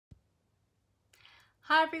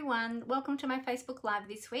Hi everyone, welcome to my Facebook Live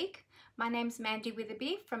this week. My name's Mandy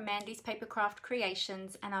Witherby from Mandy's Papercraft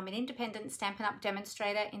Creations and I'm an independent Stampin' Up!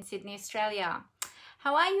 Demonstrator in Sydney, Australia.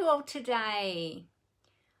 How are you all today?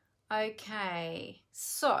 Okay,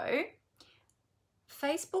 so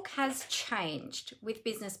Facebook has changed with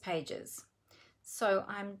business pages. So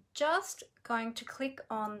I'm just going to click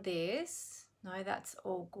on this. No, that's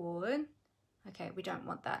all good. Okay, we don't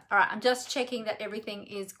want that. All right, I'm just checking that everything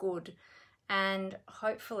is good. And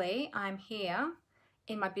hopefully I'm here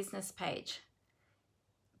in my business page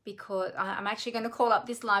because I'm actually going to call up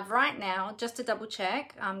this live right now just to double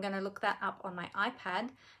check. I'm going to look that up on my iPad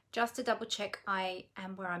just to double check I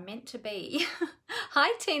am where I'm meant to be.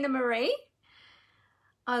 Hi, Tina Marie.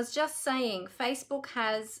 I was just saying Facebook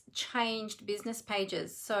has changed business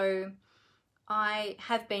pages. So I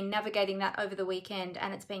have been navigating that over the weekend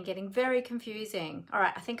and it's been getting very confusing. All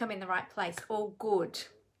right, I think I'm in the right place. All good.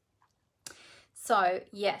 So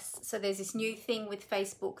yes, so there's this new thing with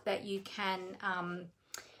Facebook that you can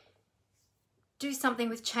do something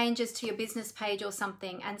with changes to your business page or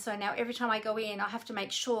something. And so now every time I go in, I have to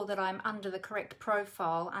make sure that I'm under the correct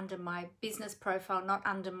profile, under my business profile, not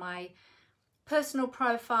under my personal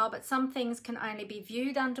profile. But some things can only be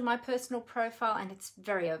viewed under my personal profile and it's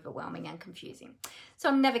very overwhelming and confusing. So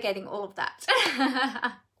I'm navigating all of that.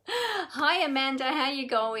 Hi Amanda, how you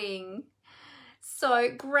going? So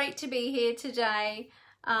great to be here today.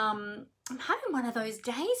 I'm having one of those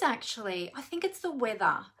days actually. I think it's the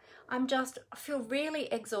weather. I feel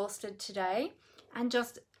really exhausted today and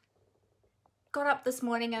just got up this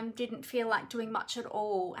morning and didn't feel like doing much at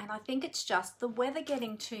all. And I think it's just the weather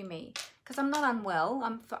getting to me because I'm not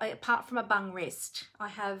unwell. Apart from a bung wrist. I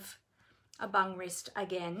have a bung wrist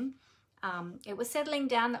again. It was settling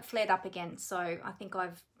down, it flared up again. So I think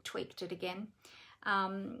I've tweaked it again.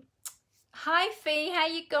 Hi Fee, how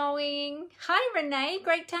you going? Hi Renee,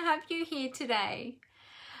 great to have you here today.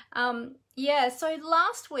 Yeah, so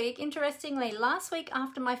last week, interestingly, last week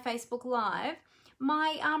after my Facebook Live,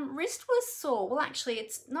 my wrist was sore. Well, actually,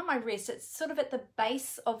 it's not my wrist, it's sort of at the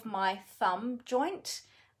base of my thumb joint.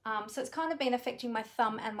 So it's kind of been affecting my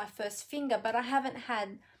thumb and my first finger, but I haven't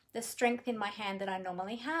had the strength in my hand that I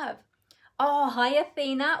normally have. Oh, hi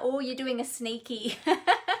Athena. Oh, you're doing a sneaky.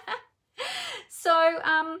 So,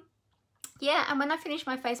 yeah, and when I finished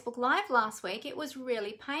my Facebook Live last week, it was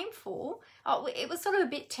really painful. Oh, it was sort of a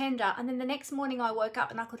bit tender. And then the next morning I woke up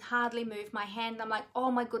and I could hardly move my hand. I'm like, oh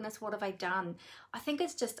my goodness, what have I done? I think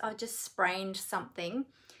it's just, I just sprained something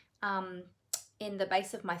in the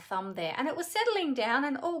base of my thumb there. And it was settling down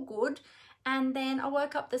and all good. And then I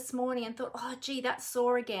woke up this morning and thought, oh gee, that's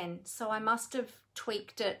sore again. So I must have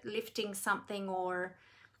tweaked it, lifting something or...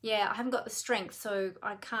 yeah, I haven't got the strength, so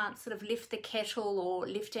I can't sort of lift the kettle or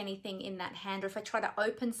lift anything in that hand, or if I try to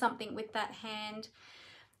open something with that hand.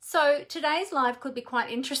 So today's live could be quite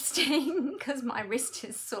interesting because my wrist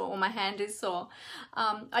is sore, my hand is sore.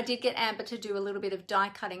 I did get Amber to do a little bit of die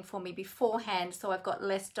cutting for me beforehand, so I've got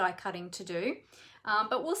less die cutting to do.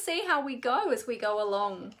 But we'll see how we go as we go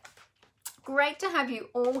along. Great to have you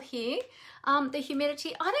all here. The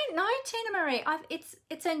humidity, I don't know, Tina Marie,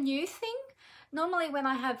 it's a new thing. Normally when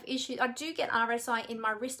I have issues, I do get RSI in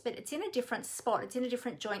my wrist, but it's in a different spot. It's in a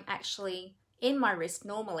different joint actually in my wrist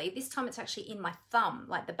normally. This time it's actually in my thumb,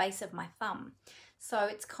 like the base of my thumb. So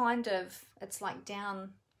it's kind of, it's like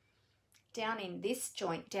down in this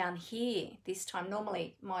joint down here this time.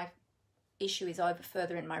 Normally my issue is over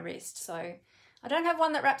further in my wrist. So I don't have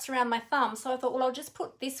one that wraps around my thumb. So I thought, well, I'll just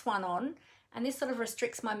put this one on and this sort of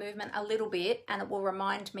restricts my movement a little bit and it will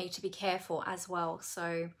remind me to be careful as well.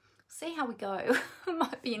 So see how we go. It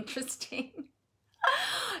might be interesting.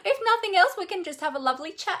 If nothing else, we can just have a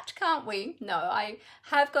lovely chat, can't we? No, I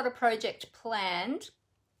have got a project planned.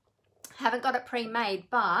 Haven't got it pre-made,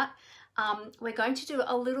 but we're going to do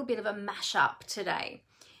a little bit of a mashup today.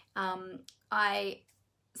 So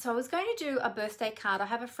I was going to do a birthday card. I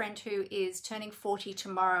have a friend who is turning 40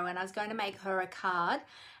 tomorrow and I was going to make her a card.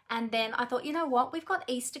 And then I thought, you know what? We've got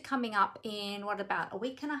Easter coming up in what, about a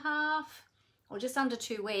week and a half? Or just under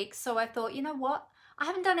 2 weeks. So I thought, you know what? I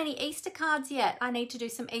haven't done any Easter cards yet. I need to do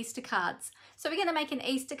some Easter cards. So we're going to make an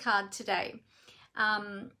Easter card today.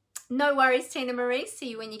 No worries, Tina Marie.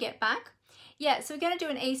 See you when you get back. Yeah, so we're going to do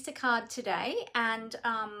an Easter card today. And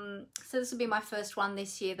so this will be my first one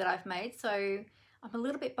this year that I've made. So I'm a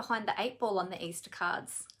little bit behind the 8 ball on the Easter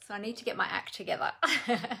cards. So I need to get my act together.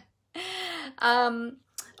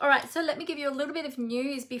 All right, so let me give you a little bit of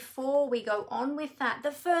news before we go on with that.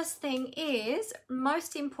 The first thing is,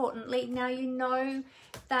 most importantly, now you know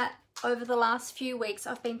that over the last few weeks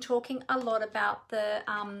I've been talking a lot about the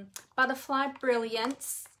Butterfly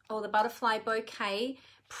Brilliance or the butterfly bouquet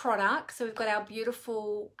product. So we've got our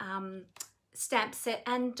beautiful stamp set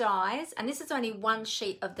and dies, and this is only one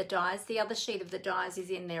sheet of the dies. The other sheet of the dies is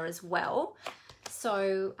in there as well.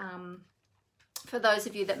 So for those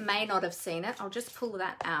of you that may not have seen it, I'll just pull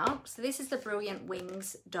that out. So this is the Brilliant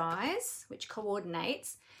Wings dies, which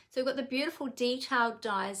coordinates. So we've got the beautiful detailed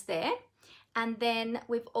dies there, and then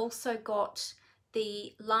we've also got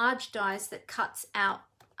the large dies that cuts out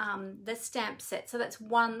the stamp set. So that's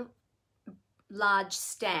one large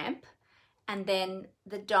stamp, and then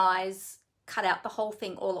the dies cut out the whole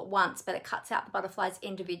thing all at once, but it cuts out the butterflies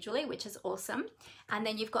individually, which is awesome. And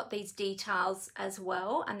then you've got these details as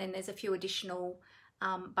well, and then there's a few additional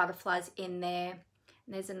butterflies in there.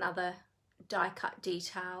 And there's another die cut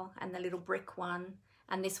detail and the little brick one,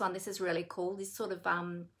 and this one, this is really cool. This sort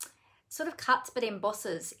of cuts but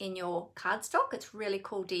embosses in your cardstock. It's really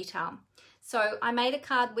cool detail. So I made a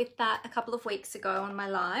card with that a couple of weeks ago on my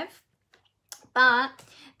live. But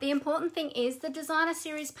the important thing is the designer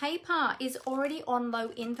series paper is already on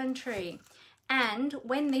low inventory, and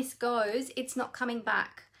when this goes, it's not coming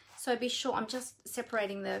back. So be sure, I'm just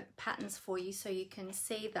separating the patterns for you so you can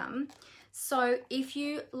see them. So if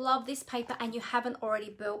you love this paper and you haven't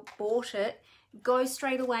already bought it, go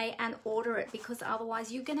straight away and order it, because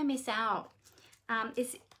otherwise you're going to miss out.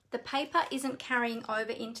 The paper isn't carrying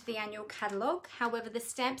over into the annual catalogue, however the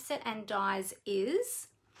stamp set and dies is.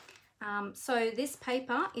 So this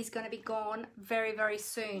paper is going to be gone very, very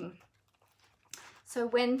soon. So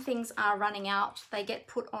when things are running out, they get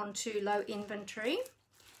put onto low inventory.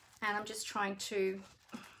 And I'm just trying to,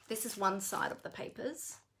 this is one side of the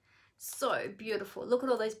papers. So beautiful. Look at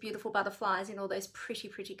all those beautiful butterflies in all those pretty,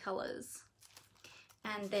 pretty colours.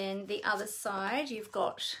 And then the other side, you've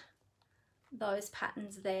got those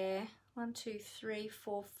patterns there. 1, 2, 3,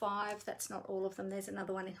 4, 5. That's not all of them. There's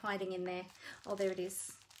another one hiding in there. Oh, there it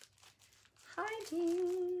is.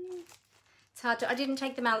 Hiding. It's hard to, I didn't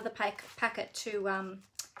take them out of the packet to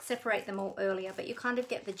separate them all earlier, but you kind of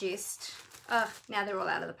get the gist. Now they're all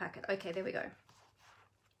out of the packet. Okay, there we go.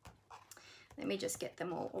 Let me just get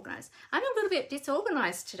them all organized. I'm a little bit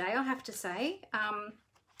disorganized today, I have to say.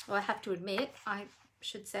 Well, I have to admit, I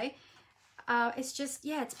should say. It's just,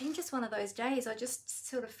 yeah, it's been just one of those days. I just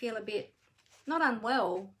sort of feel a bit, not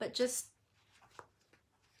unwell, but just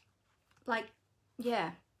like,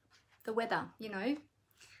 yeah, the weather, you know,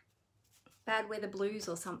 bad weather blues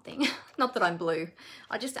or something. Not that I'm blue.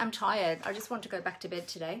 I'm tired. I just want to go back to bed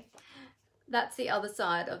today. That's the other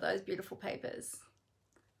side of those beautiful papers.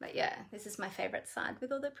 But yeah, this is my favorite side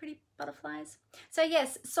with all the pretty butterflies. So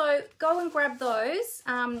yes, so go and grab those.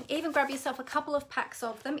 Even grab yourself a couple of packs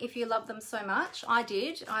of them if you love them so much. I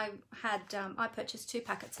did. I purchased 2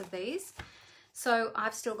 packets of these. So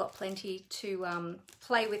I've still got plenty to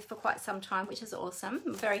play with for quite some time, which is awesome.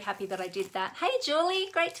 I'm very happy that I did that. Hey Julie,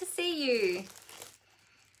 great to see you.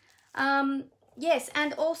 Yes,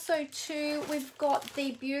 and also too, we've got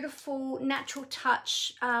the beautiful Natural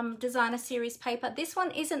Touch designer series paper. This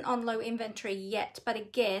one isn't on low inventory yet, but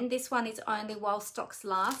again, this one is only while stocks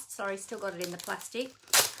last. Sorry, still got it in the plastic.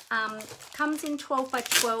 Comes in 12 by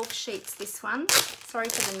 12 sheets, this one. Sorry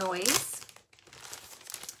for the noise.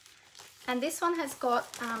 And this one has got,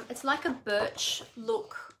 it's like a birch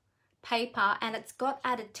look paper, and it's got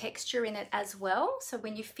added texture in it as well. So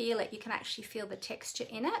when you feel it, you can actually feel the texture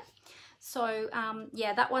in it. So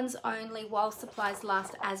yeah, that one's only while supplies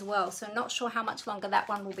last as well. So not sure how much longer that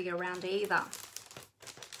one will be around either.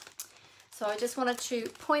 So I just wanted to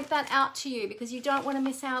point that out to you because you don't want to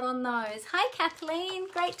miss out on those. Hi Kathleen,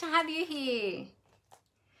 great to have you here.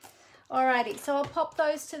 Alrighty, so I'll pop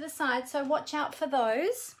those to the side. So watch out for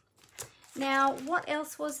those. Now, what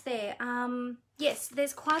else was there? Yes,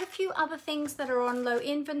 there's quite a few other things that are on low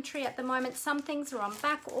inventory at the moment. Some things are on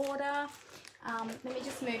back order. Let me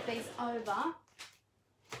just move these over.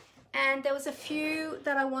 And there was a few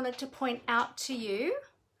that I wanted to point out to you.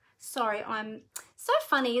 Sorry, I'm so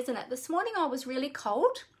funny, isn't it? This morning I was really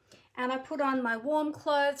cold and I put on my warm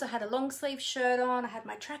clothes. I had a long sleeve shirt on. I had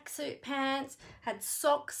my tracksuit pants, had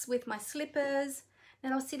socks with my slippers.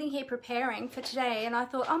 And I was sitting here preparing for today and I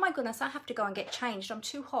thought, oh my goodness, I have to go and get changed. I'm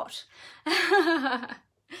too hot.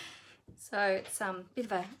 So it's a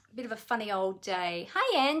bit of a funny old day.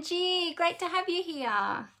 Hi Angie, great to have you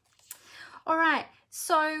here. All right,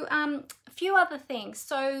 so a few other things.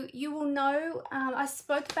 So you will know, I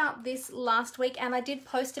spoke about this last week and I did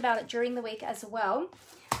post about it during the week as well.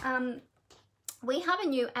 we have a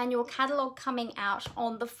new annual catalogue coming out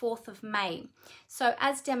on the 4th of May. So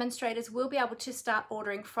as demonstrators, we'll be able to start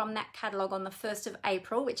ordering from that catalogue on the 1st of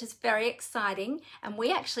April, which is very exciting. And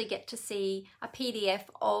we actually get to see a PDF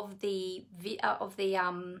of the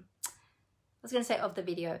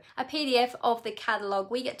a PDF of the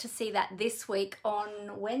catalogue. We get to see that this week on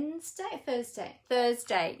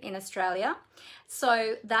Thursday in Australia.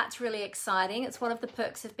 So that's really exciting. It's one of the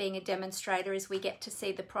perks of being a demonstrator is we get to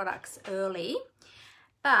see the products early.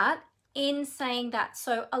 But in saying that,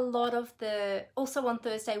 so a lot of also on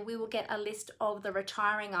Thursday, we will get a list of the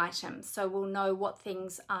retiring items. So we'll know what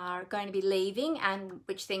things are going to be leaving and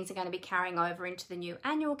which things are going to be carrying over into the new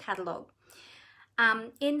annual catalogue.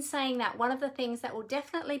 In saying that, one of the things that will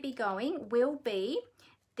definitely be going will be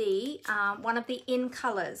the one of the in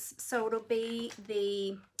colours. So it'll be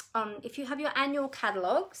the, if you have your annual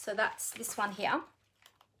catalogue, so that's this one here.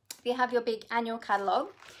 If you have your big annual catalogue,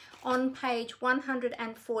 on page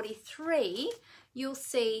 143, you'll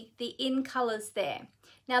see the in colours there.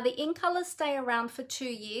 Now the in colours stay around for 2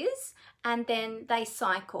 years and then they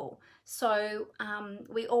cycle. So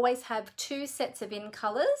we always have 2 sets of in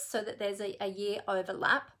colours so that there's a year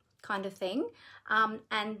overlap kind of thing.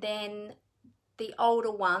 And then the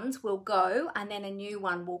older ones will go and then a new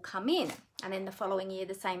one will come in. And then the following year,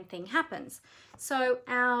 the same thing happens. So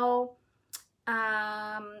our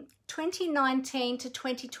 2019 to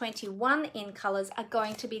 2021 in colours are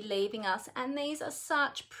going to be leaving us, and these are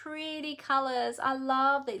such pretty colours. I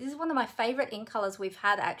love these. This is one of my favourite in colours we've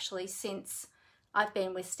had actually since I've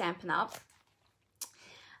been with Stampin' Up.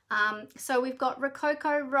 So we've got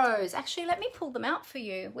Rococo Rose. Actually, let me pull them out for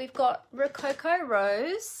you. We've got Rococo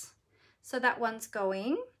Rose, so that one's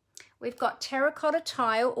going. We've got Terracotta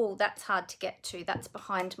Tile. Oh, that's hard to get to. That's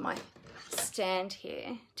behind my stand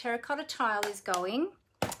here. Terracotta Tile is going.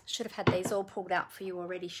 Should have had these all pulled out for you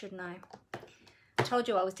already, shouldn't I? I told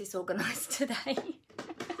you I was disorganized today.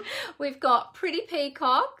 We've got Pretty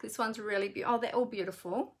Peacock. This one's really beautiful. Oh, they're all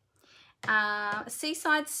beautiful.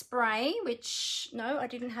 Seaside Spray, which, no, I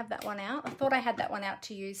didn't have that one out. I thought I had that one out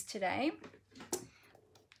to use today.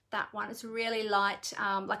 That one is really light,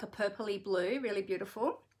 like a purpley blue, really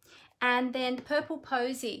beautiful. And then Purple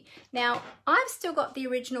Posy. Now, I've still got the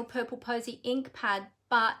original Purple Posy ink pad,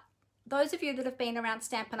 but those of you that have been around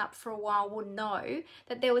Stampin' Up for a while will know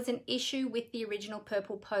that there was an issue with the original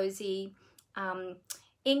Purple Posy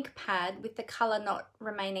ink pad with the colour not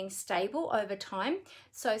remaining stable over time.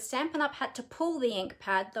 So Stampin' Up had to pull the ink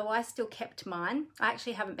pad, though I still kept mine. I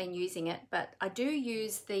actually haven't been using it, but I do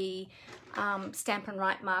use the Stampin'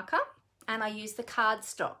 Write marker and I use the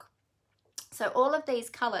cardstock. So all of these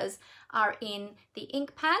colours are in the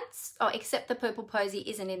ink pads, except the Purple Posy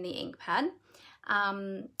isn't in the ink pad.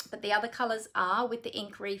 But the other colours are with the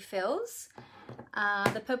ink refills.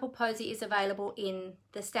 The Purple Posy is available in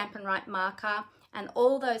the Stampin' Write marker, and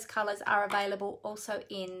all those colours are available also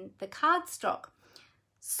in the cardstock.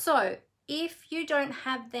 So if you don't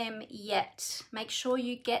have them yet, make sure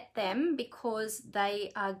you get them because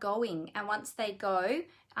they are going, and once they go,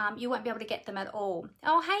 you won't be able to get them at all.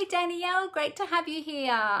 Oh, hey Danielle, great to have you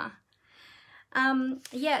here.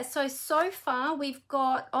 Yeah, so far we've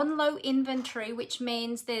got on low inventory, which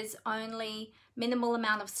means there's only minimal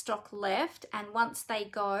amount of stock left, and once they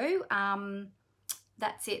go,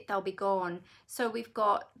 that's it, they'll be gone. So we've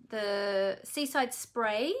got the Seaside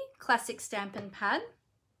Spray Classic Stampin' Pad.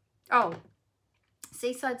 Oh,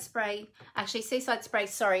 Seaside Spray, actually Seaside Spray,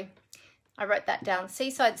 sorry, I wrote that down.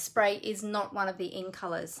 Seaside Spray is not one of the in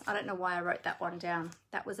colours. I don't know why I wrote that one down.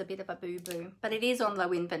 That was a bit of a boo-boo, but it is on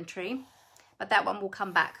low inventory. But that one will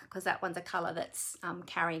come back because that one's a colour that's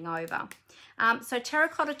carrying over. So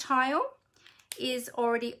Terracotta Tile is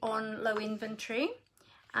already on low inventory.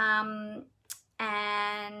 And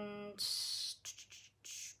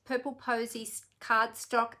Purple Posy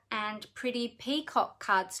cardstock and Pretty Peacock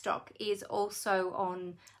cardstock is also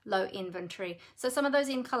on low inventory. So some of those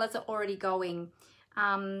in colours are already going.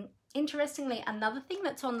 Interestingly, another thing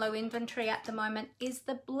that's on low inventory at the moment is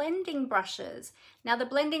the blending brushes. Now the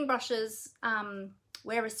blending brushes,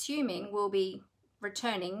 we're assuming will be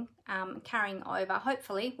returning, carrying over.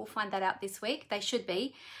 Hopefully, we'll find that out this week. They should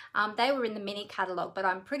be. They were in the mini catalogue, but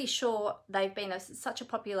I'm pretty sure they've been such a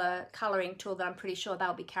popular colouring tool that I'm pretty sure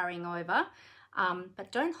they'll be carrying over.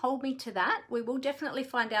 But don't hold me to that. We will definitely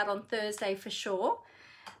find out on Thursday for sure.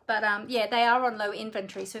 But yeah, they are on low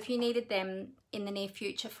inventory. So if you needed them in the near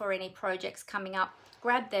future for any projects coming up,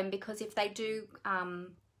 grab them, because if they do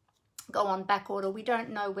go on back order, we don't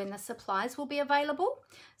know when the supplies will be available.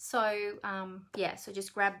 So yeah, so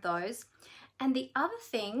just grab those. And the other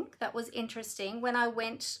thing that was interesting when I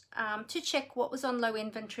went to check what was on low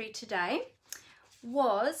inventory today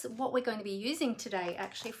was what we're going to be using today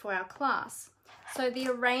actually for our class. So the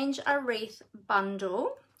Arrange a Wreath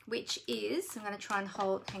bundle, which is, I'm going to try and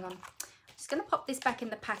hold, hang on, I'm just going to pop this back in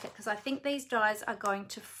the packet because I think these dies are going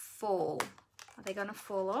to fall. Are they going to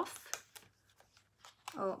fall off?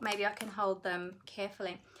 Or maybe I can hold them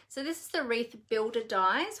carefully. So this is the Wreath Builder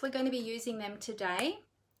dies. We're going to be using them today.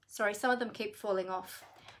 Sorry, some of them keep falling off.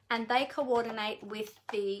 And they coordinate with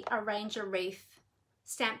the Arrange a Wreath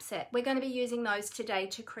stamp set. We're going to be using those today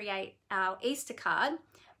to create our Easter card,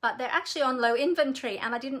 but they're actually on low inventory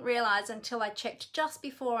and I didn't realize until I checked just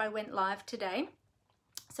before I went live today.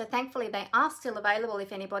 So thankfully they are still available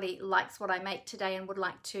if anybody likes what I make today and would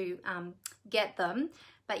like to get them.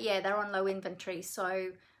 But yeah, they're on low inventory.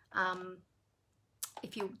 So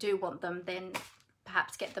if you do want them, then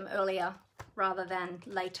perhaps get them earlier rather than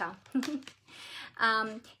later.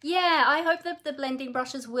 Yeah, I hope that the blending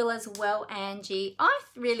brushes will as well, Angie. I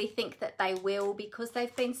really think that they will because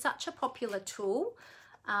they've been such a popular tool.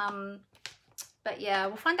 But yeah,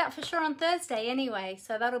 we'll find out for sure on Thursday anyway,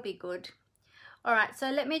 so that'll be good. All right, so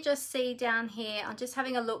let me just see down here. I'm just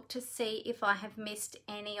having a look to see if I have missed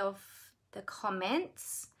any of the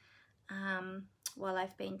comments while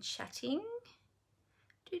I've been chatting.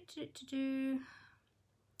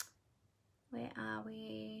 Where are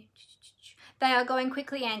we? They are going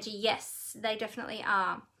quickly, Angie. Yes, they definitely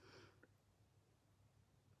are.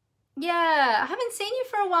 Yeah, I haven't seen you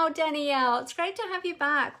for a while, Danielle. It's great to have you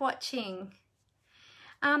back watching.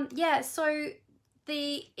 Yeah, so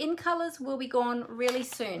the in colors will be gone really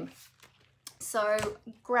soon. So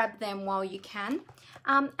grab them while you can.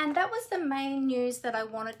 And that was the main news that I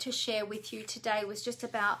wanted to share with you today, was just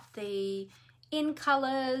about the in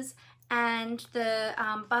colors and the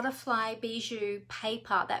butterfly bijou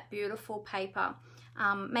paper, that beautiful paper.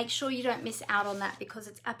 Make sure you don't miss out on that because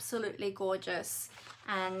it's absolutely gorgeous.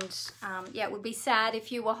 And yeah, it would be sad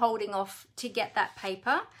if you were holding off to get that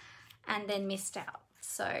paper and then missed out.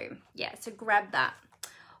 So yeah, so grab that.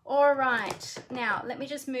 All right, now let me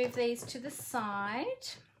just move these to the side.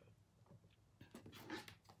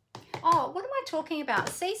 Oh, what am I talking about?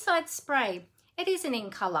 Seaside Spray. It is an in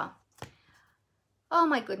color. Oh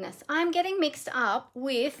my goodness, I'm getting mixed up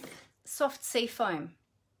with Soft Sea Foam.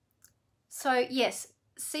 So yes,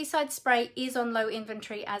 Seaside Spray is on low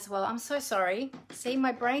inventory as well. I'm so sorry. See,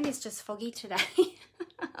 my brain is just foggy today.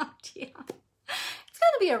 Oh dear. It's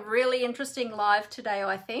going to be a really interesting live today,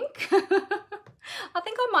 I think. I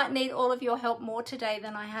think I might need all of your help more today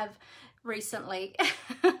than I have recently.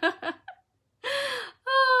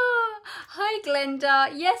 Oh, hi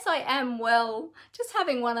Glenda. Yes, I am well. Just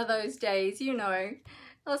having one of those days, you know.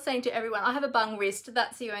 I was saying to everyone, I have a bung wrist.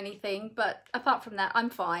 That's the only thing. But apart from that, I'm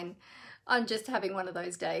fine. I'm just having one of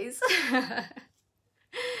those days.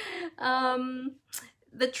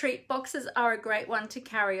 The treat boxes are a great one to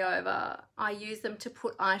carry over. I use them to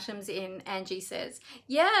put items in, Angie says.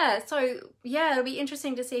 Yeah, so yeah, it'll be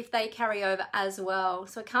interesting to see if they carry over as well.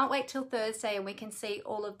 So I can't wait till Thursday and we can see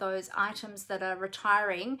all of those items that are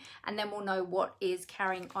retiring and then we'll know what is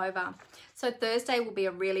carrying over. So Thursday will be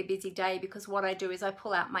a really busy day because what I do is I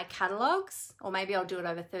pull out my catalogs, or maybe I'll do it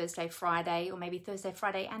over Thursday, Friday, or maybe Thursday,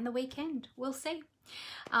 Friday and the weekend. We'll see.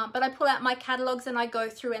 But I pull out my catalogs and I go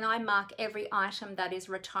through and I mark every item that is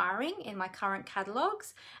retiring in my current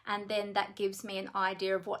catalogs, and then that gives me an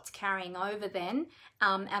idea of what's carrying over then,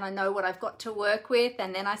 and I know what I've got to work with,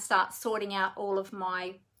 and then I start sorting out all of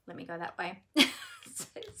my, let me go that way,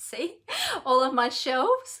 see, all of my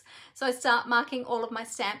shelves. So I start marking all of my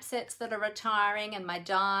stamp sets that are retiring and my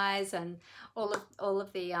dies and all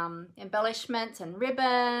of the embellishments and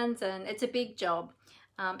ribbons, and it's a big job.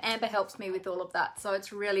 Amber helps me with all of that, so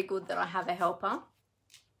it's really good that I have a helper.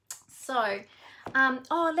 So,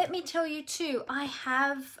 oh, let me tell you too, I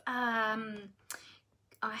have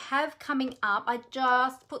coming up, I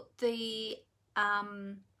just put the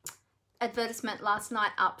advertisement last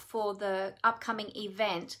night up for the upcoming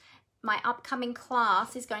event. My upcoming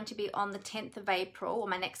class is going to be on the 10th of April, or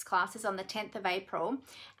my next class is on the 10th of April,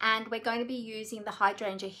 and we're going to be using the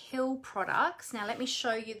Hydrangea Hill products. Now let me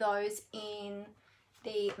show you those in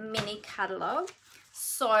the mini catalogue.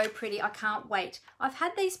 So pretty, I can't wait. I've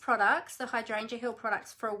had these products, the Hydrangea Hill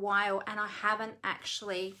products, for a while and I haven't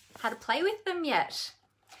actually had to play with them yet.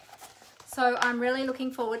 So I'm really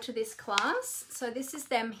looking forward to this class. So this is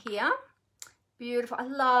them here. Beautiful. I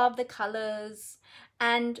love the colors.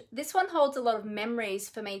 And this one holds a lot of memories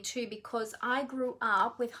for me too, because I grew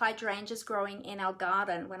up with hydrangeas growing in our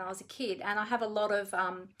garden when I was a kid, and I have a lot of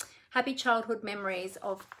happy childhood memories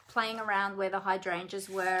of playing around where the hydrangeas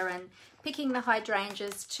were and picking the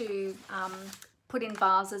hydrangeas to put in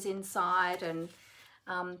vases inside, and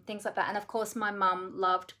things like that. And of course my mum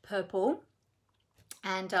loved purple.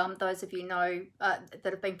 And those of you know that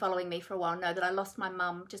have been following me for a while know that I lost my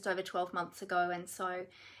mum just over 12 months ago. And so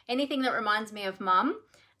anything that reminds me of mum,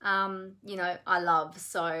 you know, I love.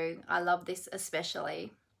 So I love this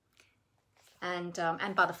especially. And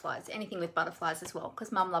butterflies, anything with butterflies as well,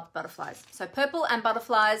 because mum loved butterflies. So purple and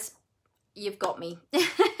butterflies, you've got me.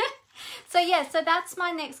 So yeah, so that's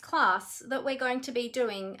my next class that we're going to be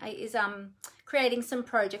doing is creating some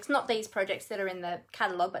projects, not these projects that are in the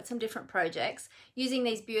catalogue, but some different projects using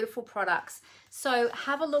these beautiful products. So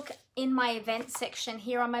have a look in my event section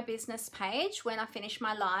here on my business page when I finish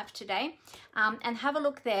my live today, and have a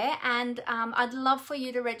look there. And I'd love for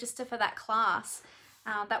you to register for that class.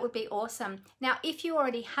 That would be awesome. Now, if you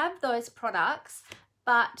already have those products,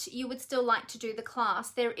 but you would still like to do the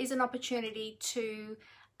class, there is an opportunity to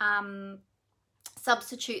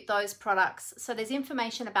substitute those products. So there's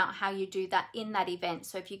information about how you do that in that event.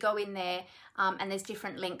 So if you go in there and there's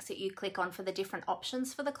different links that you click on for the different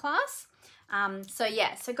options for the class. So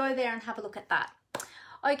yeah, so go there and have a look at that.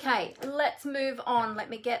 Okay, let's move on. Let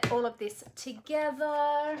me get all of this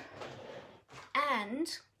together. And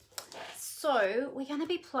so we're going to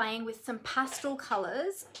be playing with some pastel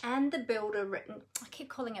colours and the Builder, I keep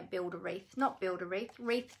calling it Builder Wreath, not Builder Wreath,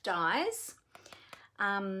 Wreath dies.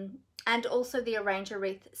 And also the Arranger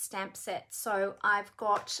Wreath stamp set. So I've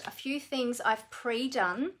got a few things I've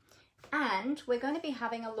pre-done, and we're going to be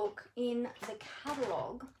having a look in the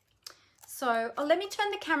catalogue. So let me turn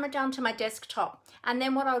the camera down to my desktop, and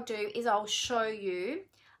then what I'll do is I'll show you.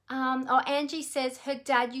 Oh, Angie says her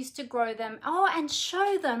dad used to grow them. Oh, and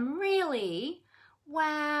show them, really?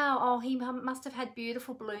 Wow. Oh, he must have had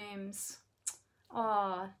beautiful blooms.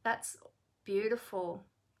 Oh, that's beautiful.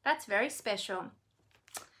 That's very special.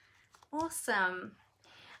 Awesome.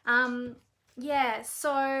 Yeah,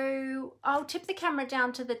 so I'll tip the camera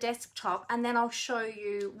down to the desktop, and then I'll show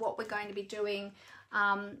you what we're going to be doing,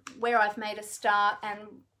 where I've made a start and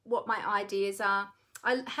what my ideas are.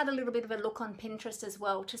 I had a little bit of a look on Pinterest as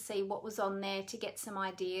well to see what was on there to get some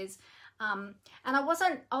ideas. And I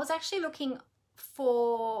was actually looking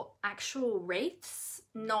for actual wreaths,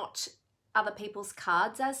 not other people's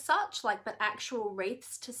cards as such, but actual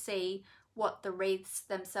wreaths to see what the wreaths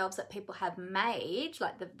themselves that people have made,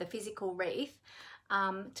 like the physical wreath,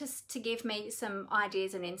 just to give me some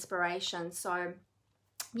ideas and inspiration. So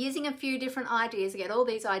using a few different ideas, I get all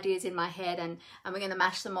these ideas in my head, and we're going to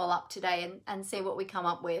mash them all up today and see what we come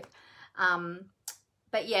up with.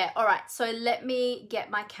 But yeah, all right, so let me get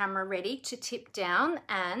my camera ready to tip down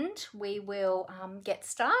and we will get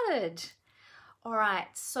started. All right,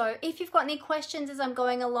 so if you've got any questions as I'm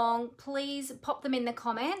going along, please pop them in the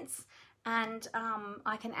comments, and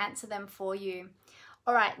I can answer them for you.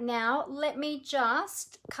 All right, now let me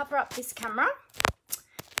just cover up this camera,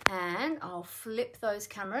 and I'll flip those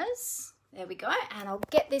cameras. There we go, and I'll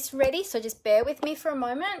get this ready, so just bear with me for a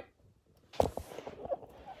moment.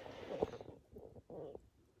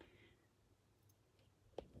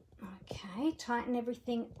 Okay, tighten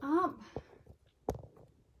everything up.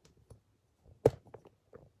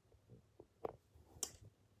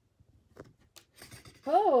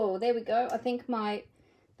 Oh, there we go. I think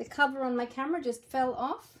the cover on my camera just fell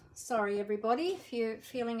off. Sorry, everybody, if you're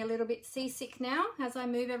feeling a little bit seasick now as I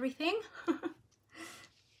move everything.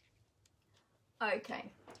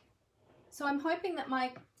 Okay, so I'm hoping that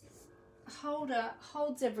my holder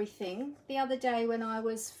holds everything. The other day when I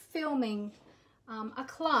was filming a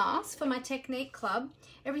class for my technique club,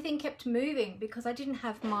 everything kept moving because I didn't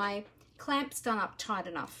have my clamps done up tight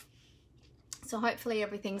enough. So hopefully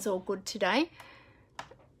everything's all good today.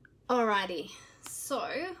 Alrighty, so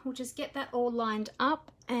we'll just get that all lined up,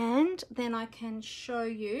 and then I can show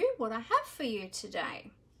you what I have for you today.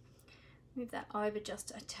 Move that over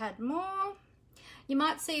just a tad more. You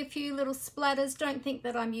might see a few little splatters. Don't think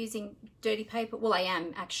that I'm using dirty paper. Well, I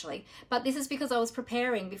am actually, but this is because I was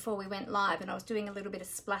preparing before we went live and I was doing a little bit of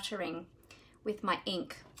splattering with my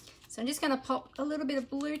ink. So I'm just going to pop a little bit of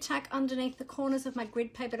blue tack underneath the corners of my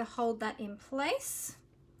grid paper to hold that in place,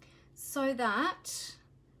 so that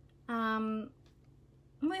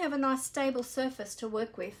we have a nice stable surface to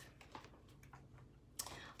work with.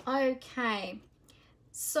 Okay,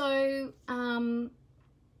 so I'm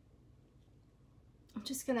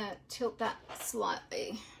just going to tilt that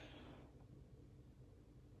slightly.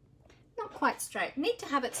 Not quite straight. Need to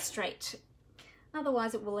have it straight.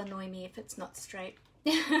 Otherwise it will annoy me if it's not straight.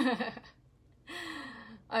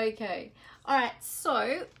 Okay. All right.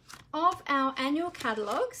 So of our annual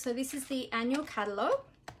catalogue, so this is the annual catalogue.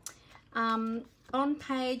 On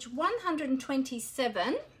page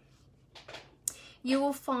 127, you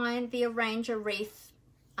will find the Arranger Wreath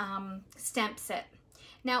stamp set.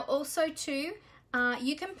 Now also too,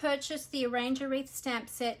 you can purchase the Arrange a Wreath stamp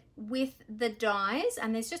set with the dies,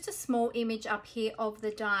 and there's just a small image up here of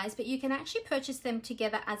the dies, but you can actually purchase them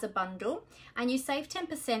together as a bundle, and you save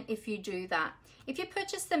 10% if you do that. If you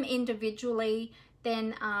purchase them individually,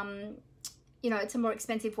 then you know, it's a more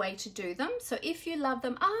expensive way to do them. So if you love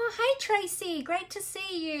them, oh, hey Tracy, great to see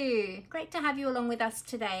you. Great to have you along with us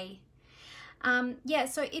today. Yeah,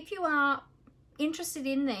 so if you are interested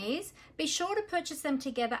in these, be sure to purchase them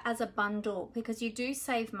together as a bundle, because you do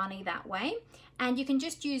save money that way, and you can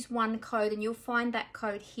just use one code, and you'll find that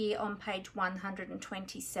code here on page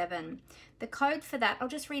 127. The code for that, I'll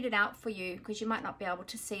just read it out for you because you might not be able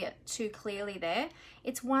to see it too clearly there.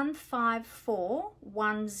 It's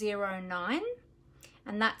 154109,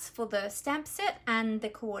 and that's for the stamp set and the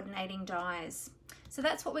coordinating dies. So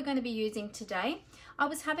that's what we're going to be using today. I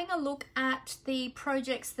was having a look at the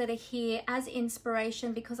projects that are here as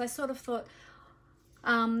inspiration, because I sort of thought,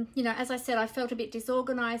 you know, as I said, I felt a bit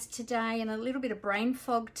disorganized today and a little bit of brain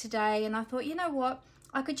fog today, and I thought, you know what,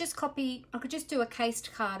 I could just do a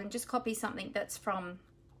cased card and just copy something that's from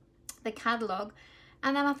the catalogue.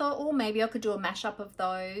 And then I thought, oh, maybe I could do a mashup of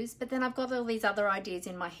those, but then I've got all these other ideas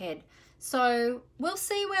in my head. So we'll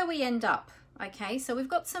see where we end up. Okay, so we've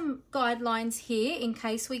got some guidelines here in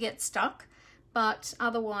case we get stuck, but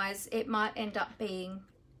otherwise it might end up being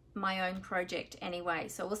my own project anyway.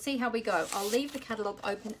 So we'll see how we go. I'll leave the catalogue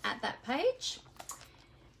open at that page,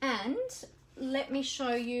 and let me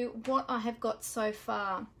show you what I have got so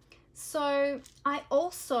far. So I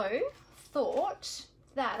also thought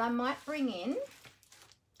that I might bring in,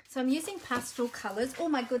 so I'm using pastel colors. Oh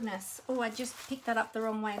my goodness. Oh, I just picked that up the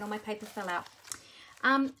wrong way and all my paper fell out.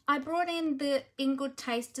 I brought in the In Good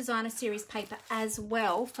Taste Designer Series paper as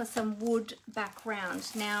well for some wood background.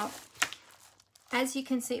 Now, as you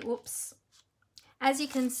can see, whoops, as you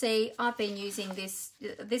can see, I've been using this.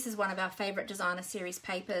 This is one of our favorite designer series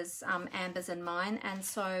papers, Amber's and mine, and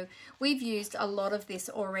so we've used a lot of this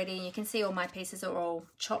already. You can see all my pieces are all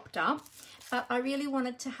chopped up, but I really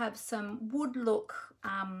wanted to have some wood look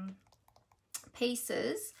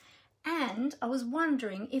pieces, and I was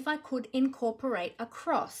wondering if I could incorporate a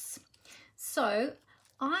cross. So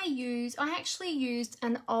I actually used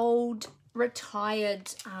an old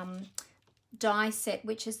retired die set,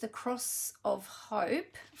 which is the Cross of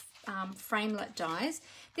Hope framelit dies.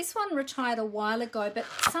 This one retired a while ago, but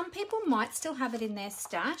some people might still have it in their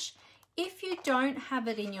stash. If you don't have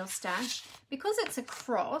it in your stash, because it's a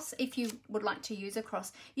cross, if you would like to use a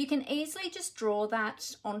cross, you can easily just draw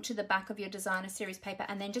that onto the back of your designer series paper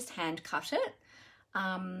and then just hand cut it.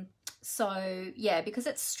 So yeah, because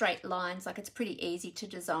it's straight lines, like it's pretty easy to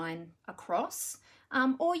design a cross.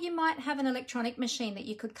 Or you might have an electronic machine that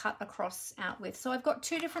you could cut a cross out with. So I've got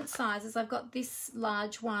two different sizes. I've got this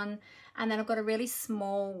large one, and then I've got a really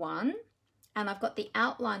small one, and I've got the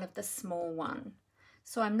outline of the small one.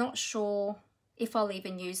 So I'm not sure if I'll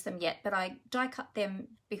even use them yet, but I die cut them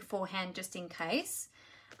beforehand just in case.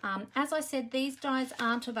 As I said, these dies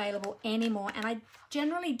aren't available anymore, and I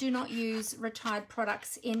generally do not use retired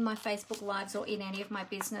products in my Facebook Lives or in any of my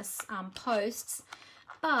business posts.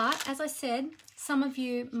 But as I said, some of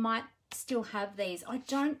you might still have these. I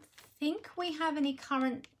don't think we have any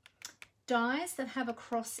current dies that have a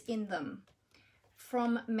cross in them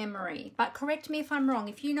from memory, but correct me if I'm wrong.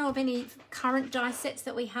 If you know of any current die sets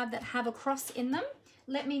that we have that have a cross in them,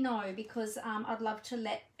 let me know, because I'd love to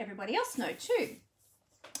let everybody else know too.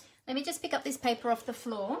 Let me just pick up this paper off the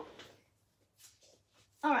floor.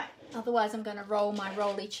 All right, otherwise I'm going to roll my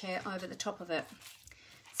rolly chair over the top of it.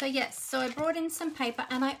 So yes, so I brought in some paper,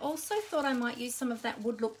 and I also thought I might use some of that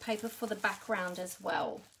wood look paper for the background as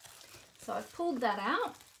well. So I've pulled that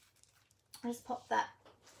out. I just pop that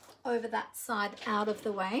over that side out of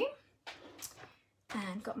the way,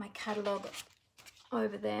 and got my catalogue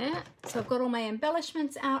over there. So I've got all my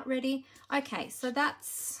embellishments out ready. Okay, so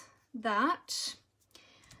that's that.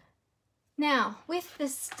 Now with the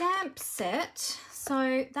stamp set,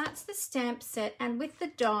 so that's the stamp set, and with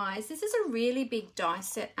the dies, this is a really big die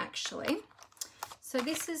set actually. So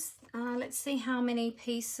this is, let's see how many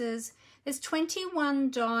pieces. There's 21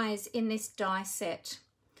 dies in this die set.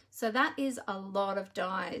 So that is a lot of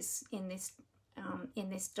dies in this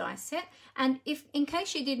die set. And if, in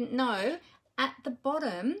case you didn't know, at the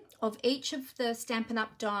bottom of each of the Stampin'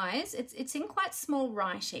 Up! Dies, it's in quite small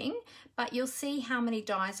writing, but you'll see how many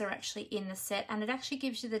dies are actually in the set, and it actually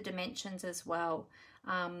gives you the dimensions as well.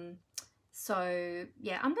 So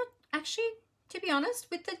yeah, I'm not actually, to be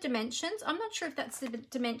honest, with the dimensions, I'm not sure if that's the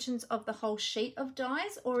dimensions of the whole sheet of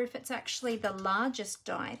dies or if it's actually the largest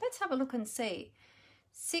die. Let's have a look and see.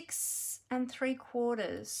 6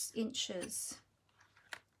 3/4 inches.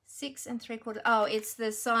 6 3/4. Oh, it's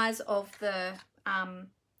the size of the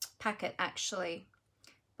packet actually,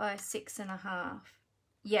 by 6 1/2.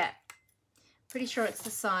 Yeah, pretty sure it's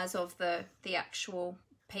the size of the actual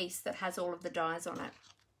piece that has all of the dies on it.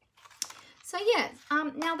 So yeah,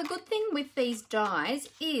 now the good thing with these dies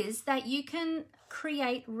is that you can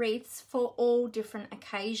create wreaths for all different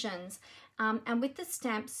occasions. And with the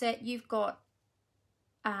stamp set, you've got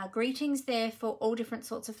greetings there for all different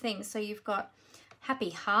sorts of things. So you've got Happy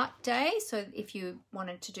Heart Day, so if you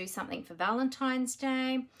wanted to do something for Valentine's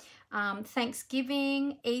Day,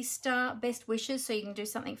 Thanksgiving, Easter, best wishes, so you can do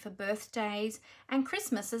something for birthdays, and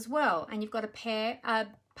Christmas as well. And you've got a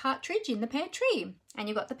partridge in the pear tree, and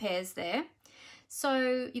you've got the pears there.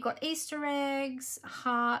 So you've got Easter eggs,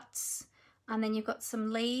 hearts, and then you've got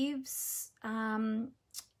some leaves.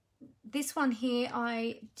 This one here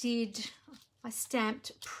I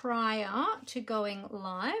stamped prior to going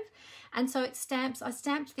live, and so it stamps. I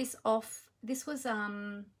stamped this off. This was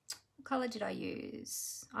what color did I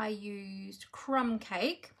use? I used crumb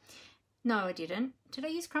cake. No, I didn't. Did I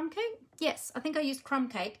use crumb cake? Yes, I think I used crumb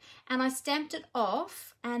cake, and I stamped it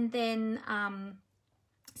off, and then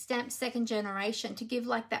stamped second generation to give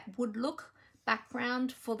like that wood look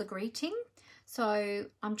background for the greeting. So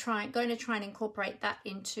I'm going to try and incorporate that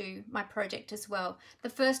into my project as well. The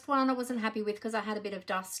first one I wasn't happy with because I had a bit of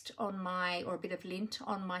dust on or a bit of lint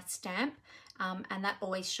on my stamp, and that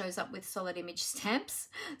always shows up with solid image stamps.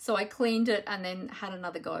 So I cleaned it and then had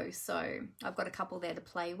another go. So I've got a couple there to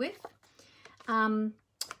play with. And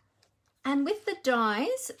with the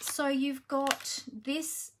dies, so you've got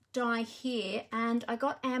this die here, and I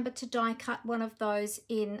got Amber to die cut one of those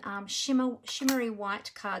in shimmery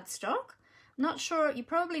white cardstock. Not sure, you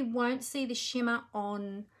probably won't see the shimmer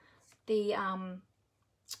on the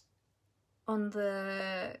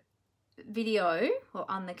video or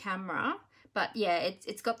on the camera, but yeah,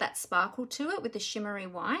 it's got that sparkle to it with the shimmery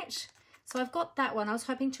white. So I've got that one. I was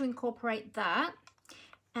hoping to incorporate that,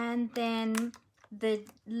 and then the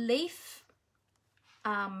leaf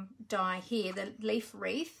die here, the leaf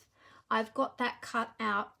wreath, I've got that cut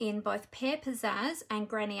out in both Pear Pizzazz and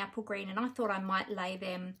Granny Apple Green, and I thought I might lay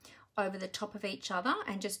them over the top of each other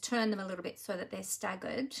and just turn them a little bit so that they're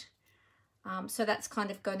staggered. So that's kind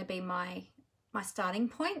of going to be my starting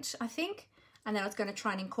point, I think. And then I was going to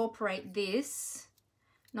try and incorporate this.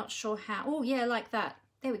 Not sure how. Oh yeah, like that.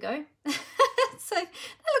 There we go. So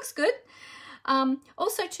that looks good.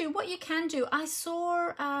 Also too, what you can do, I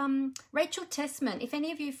saw Rachel Tessman. If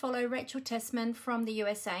any of you follow Rachel Tessman from the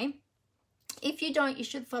USA, if you don't, you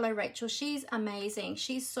should follow Rachel. She's amazing.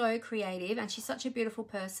 She's so creative and she's such a beautiful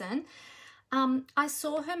person. I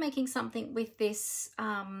saw her making something with this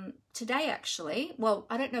today actually. Well,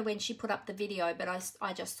 I don't know when she put up the video, but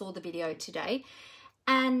I just saw the video today.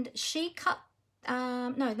 And she cut,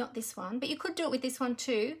 no, not this one, but you could do it with this one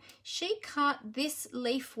too. She cut this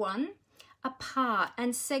leaf one apart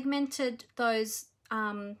and segmented those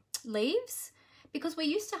leaves, because we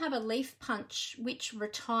used to have a leaf punch which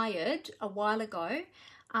retired a while ago,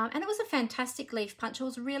 and it was a fantastic leaf punch. I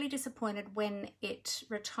was really disappointed when it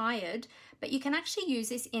retired, but you can actually use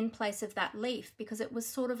this in place of that leaf because it was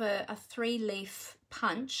sort of a 3-leaf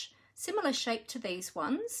punch, similar shape to these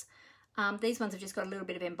ones. These ones have just got a little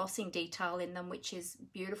bit of embossing detail in them, which is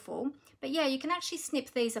beautiful. But yeah, you can actually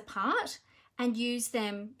snip these apart and use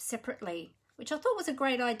them separately, which I thought was a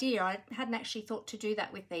great idea. I hadn't actually thought to do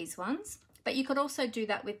that with these ones, but you could also do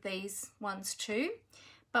that with these ones too.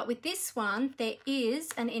 But with this one, there is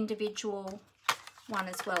an individual one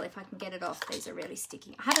as well, if I can get it off. These are really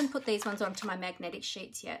sticky. I haven't put these ones onto my magnetic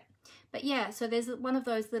sheets yet. But yeah, so there's one of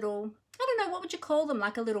those little, I don't know, what would you call them?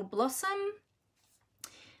 Like a little blossom.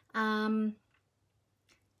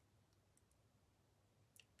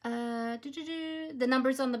 The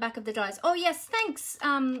numbers on the back of the dies. Oh yes, thanks,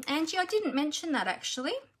 Angie. I didn't mention that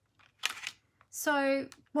actually. So,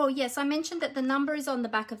 well, yes, I mentioned that the number is on the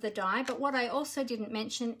back of the die, but what I also didn't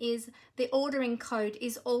mention is the ordering code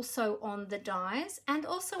is also on the dies and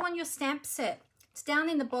also on your stamp set. It's down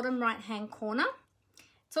in the bottom right-hand corner.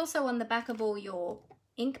 It's also on the back of all your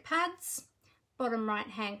ink pads, bottom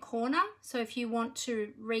right-hand corner. So if you want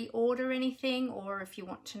to reorder anything, or if you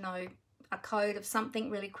want to know a code of something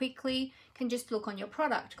really quickly, you can just look on your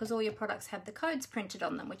product, because all your products have the codes printed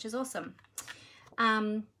on them, which is awesome.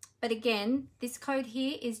 But again, this code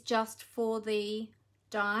here is just for the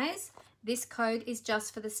dies. This code is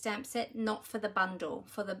just for the stamp set, not for the bundle.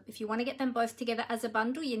 If you want to get them both together as a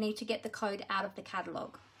bundle, you need to get the code out of the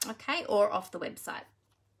catalogue, okay, or off the website.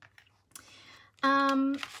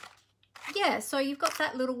 yeah, so you've got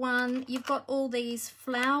that little one. You've got all these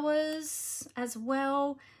flowers as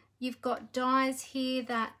well. You've got dies here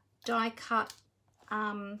that die cut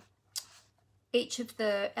each of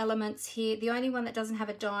the elements here. The only one that doesn't have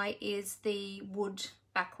a die is the wood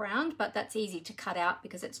background, but that's easy to cut out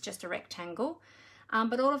because it's just a rectangle.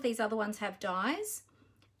 But all of these other ones have dies.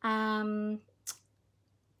 And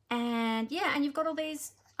yeah, and you've got all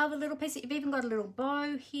these other little pieces. You've even got a little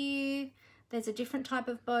bow here. There's a different type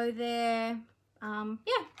of bow there.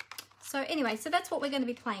 Yeah, so anyway, so that's what we're going to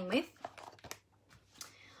be playing with.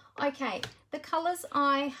 Okay, the colours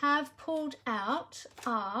I have pulled out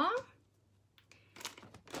are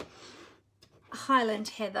Highland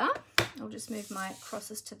Heather. I'll just move my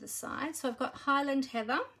crosses to the side. So I've got Highland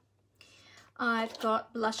Heather. I've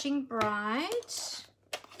got Blushing Bride,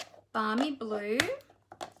 Balmy Blue,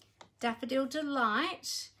 Daffodil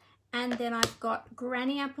Delight, and then I've got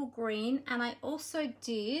Granny Apple Green, and I also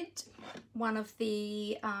did one of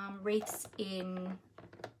the wreaths in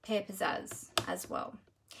Pear Pizzazz as well.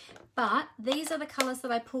 But these are the colours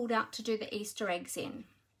that I pulled out to do the Easter eggs in.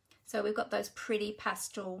 So we've got those pretty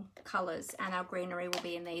pastel colours, and our greenery will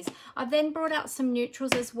be in these. I've then brought out some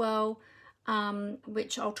neutrals as well,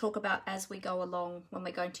 which I'll talk about as we go along when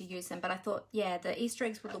we're going to use them. But I thought, yeah, the Easter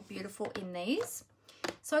eggs would look beautiful in these.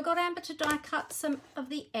 So I got Amber to die cut some of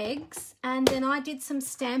the eggs, and then I did some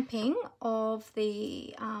stamping of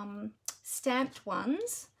the stamped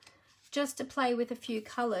ones just to play with a few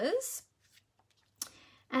colours.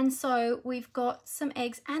 And so we've got some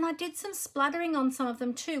eggs, and I did some splattering on some of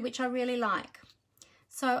them too, which I really like.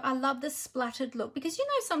 So I love the splattered look, because you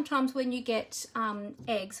know sometimes when you get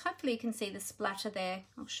eggs, hopefully you can see the splatter there.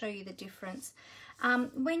 I'll show you the difference.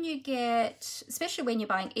 When you get, especially when you're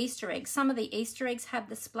buying Easter eggs, some of the Easter eggs have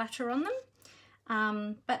the splatter on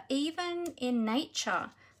them. But even in nature,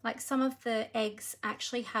 like some of the eggs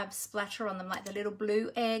actually have splatter on them, like the little blue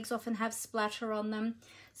eggs often have splatter on them.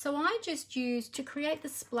 So I just used, to create the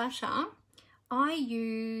splatter, I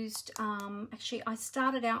used, actually I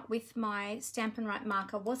started out with my Stampin' Write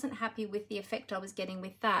marker, wasn't happy with the effect I was getting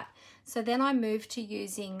with that. So then I moved to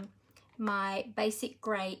using my basic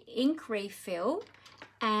grey ink refill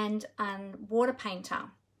and water painter.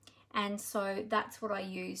 And so that's what I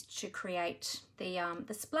used to create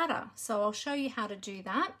the splatter. So I'll show you how to do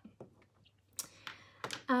that.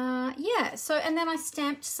 Yeah, so, and then I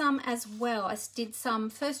stamped some as well. I did some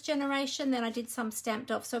first generation, then I did some stamped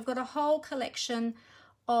off. So I've got a whole collection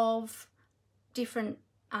of different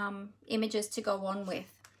images to go on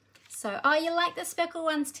with. So, oh, you like the speckle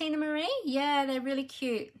ones, Tina Marie? Yeah, they're really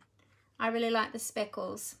cute. I really like the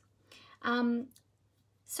speckles.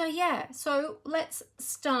 So yeah, so let's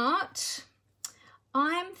start.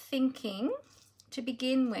 I'm thinking to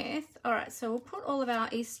begin with, all right, so we'll put all of our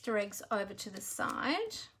Easter eggs over to the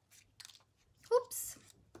side. Oops.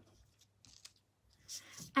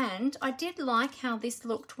 And I did like how this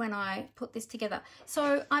looked when I put this together.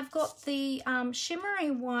 So I've got the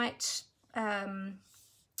shimmery white, I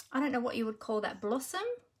don't know what you would call that, blossom?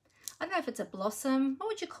 I don't know if it's a blossom. What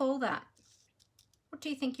would you call that? What do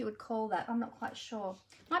you think you would call that? I'm not quite sure.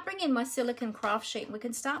 I might bring in my silicone craft sheet and we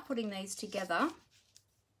can start putting these together.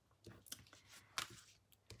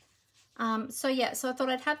 So yeah, so I thought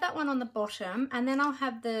I'd have that one on the bottom, and then I'll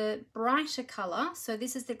have the brighter colour. So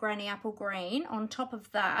this is the Granny Apple Green on top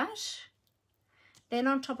of that. Then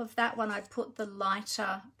on top of that one, I put the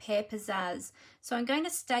lighter Pear Pizzazz. So I'm going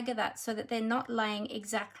to stagger that so that they're not laying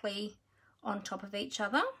exactly on top of each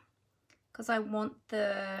other, because I want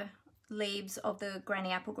the leaves of the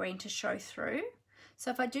Granny Apple Green to show through.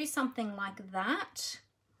 So if I do something like that,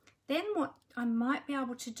 then what I might be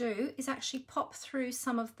able to do is actually pop through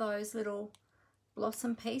some of those little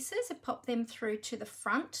blossom pieces and pop them through to the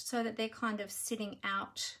front so that they're kind of sitting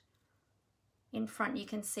out in front. You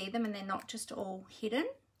can see them and they're not just all hidden.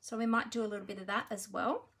 So we might do a little bit of that as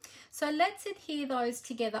well. So let's adhere those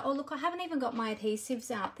together. Oh, look, I haven't even got my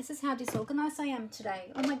adhesives out. This is how disorganized I am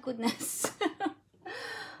today. Oh my goodness.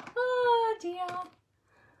 Oh dear.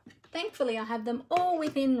 Thankfully I have them all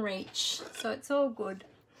within reach, so it's all good.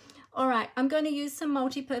 All right, I'm going to use some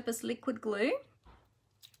multi-purpose liquid glue,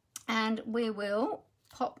 and we will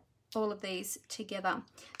pop all of these together.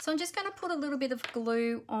 So I'm just going to put a little bit of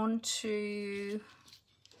glue onto,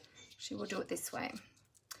 actually we'll do it this way.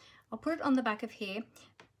 I'll put it on the back of here.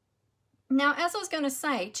 Now, as I was going to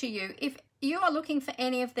say to you, if you are looking for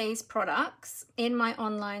any of these products in my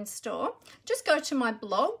online store, just go to my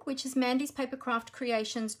blog, which is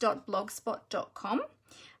mandyspapercraftcreations.blogspot.com,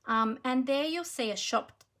 and there you'll see a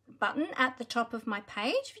shop button at the top of my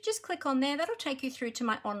page. If you just click on there, that'll take you through to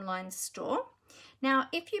my online store. Now,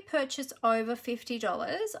 if you purchase over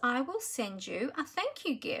 $50, I will send you a thank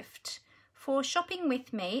you gift for shopping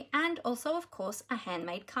with me, and also, of course, a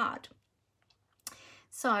handmade card.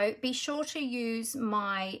 So be sure to use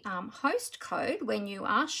my host code when you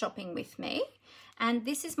are shopping with me. And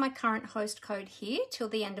this is my current host code here till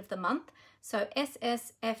the end of the month. So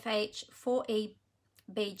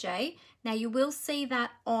SSFH4EBJ. Now you will see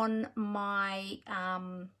that on my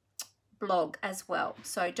blog as well.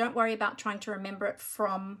 So don't worry about trying to remember it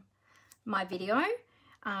from my video.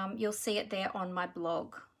 You'll see it there on my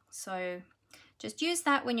blog. So just use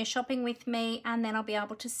that when you're shopping with me, and then I'll be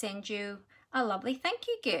able to send you a lovely thank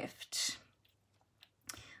you gift.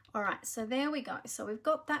 All right, so there we go. So we've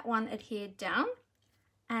got that one adhered down,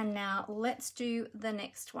 and now let's do the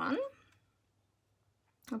next one.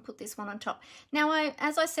 I'll put this one on top. Now,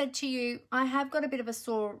 as I said to you, I have got a bit of a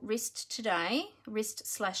sore wrist today,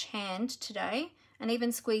 wrist/hand today, and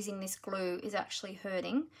even squeezing this glue is actually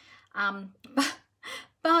hurting.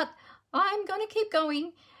 But I'm going to keep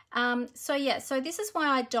going. So yeah, so this is why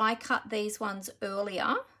I die cut these ones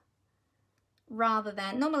earlier, rather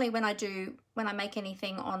than normally when I make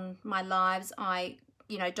anything on my lives, I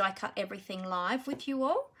die cut everything live with you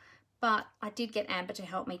all. But I did get Amber to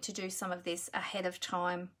help me to do some of this ahead of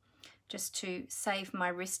time, just to save my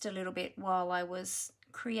wrist a little bit while I was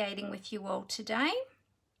creating with you all today.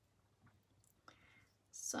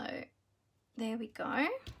 So there we go.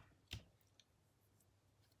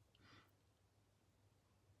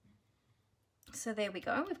 So there we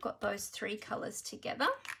go. We've got those three colors together.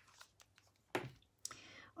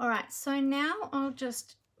 All right, so now I'll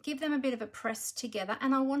just give them a bit of a press together,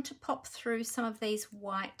 and I want to pop through some of these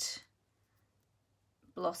white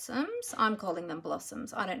blossoms. I'm calling them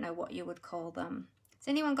blossoms. I don't know what you would call them. Has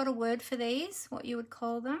anyone got a word for these, what you would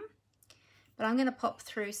call them? But I'm going to pop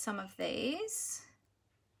through some of these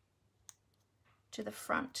to the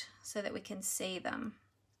front so that we can see them.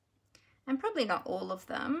 And probably not all of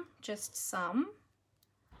them, just some.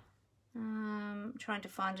 I'm trying to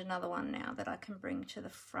find another one now that I can bring to the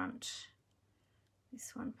front.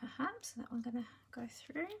 This one perhaps, that one going to go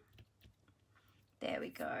through. There we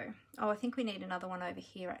go. Oh, I think we need another one over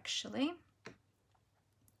here actually.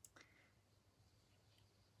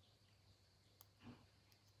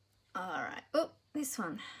 All right, oh, this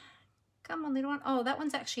one. Come on, little one. Oh, that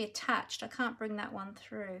one's actually attached. I can't bring that one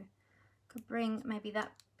through. Could bring maybe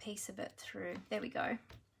that piece of it through. There we go.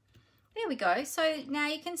 There we go. So now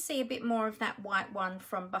you can see a bit more of that white one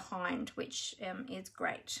from behind, which is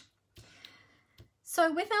great.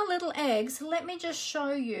 So with our little eggs, let me just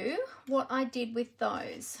show you what I did with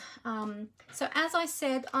those. So as I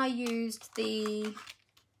said, I used the,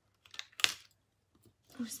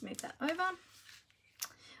 I'll just move that over.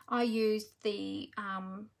 I used the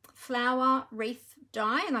flower wreath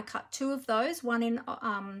die, and I cut two of those, one in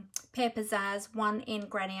Pear Pizzazz, one in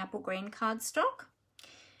Granny Apple Green cardstock.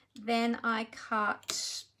 Then I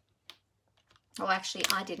cut, oh actually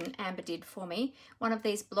I didn't, Amber did for me, one of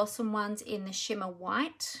these blossom ones in the shimmer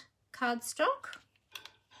white cardstock.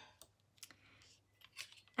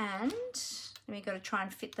 And we've got to try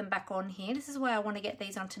and fit them back on here. This is why I want to get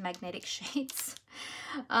these onto magnetic sheets.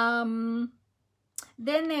 Then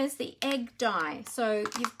there's the egg die. So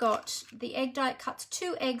you've got the egg die, it cuts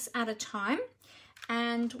 2 eggs at a time,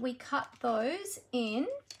 and we cut those in.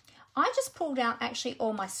 I just pulled out actually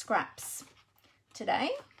all my scraps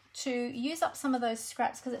today to use up some of those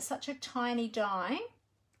scraps because it's such a tiny die.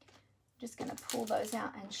 I'm just going to pull those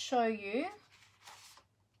out and show you.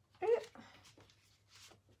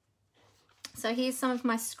 So here's some of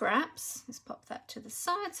my scraps. Let's pop that to the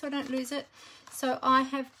side so I don't lose it. So I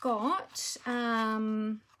have got,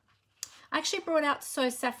 I actually brought out So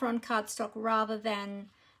Saffron cardstock rather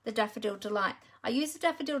than the Daffodil Delight. I used the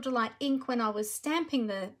Daffodil Delight ink when I was stamping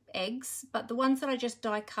the eggs, but the ones that I just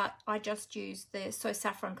die cut, I just used the So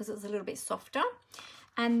Saffron because it was a little bit softer.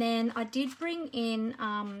 And then I did bring in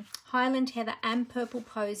Highland Heather and Purple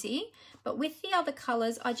Posy, but with the other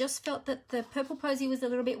colours, I just felt that the Purple Posy was a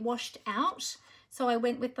little bit washed out, so I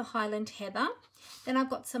went with the Highland Heather. Then I've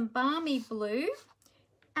got some Balmy Blue,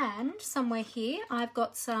 and somewhere here I've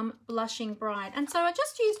got some Blushing Bride. And so I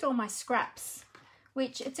just used all my scraps,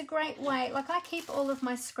 which it's a great way, like I keep all of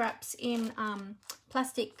my scraps in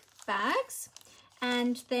plastic bags.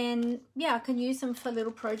 And then, yeah, I can use them for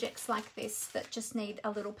little projects like this that just need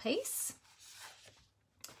a little piece.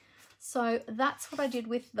 So that's what I did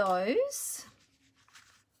with those.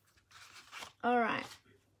 All right.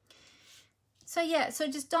 So yeah, so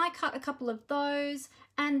just die cut a couple of those.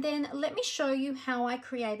 And then let me show you how I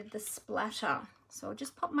created the splatter. So I'll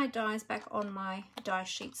just pop my dies back on my die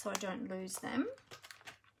sheet so I don't lose them.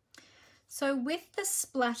 So with the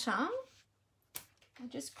splatter, I'll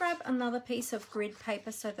just grab another piece of grid paper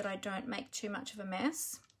so that I don't make too much of a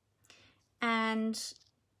mess. And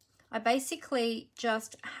I basically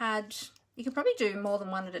just had, you could probably do more than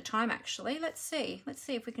one at a time actually. Let's see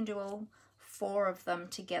if we can do all 4 of them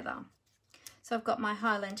together. So I've got my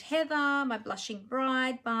Highland Heather, my Blushing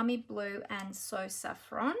Bride, Balmy Blue, and So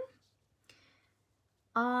Saffron.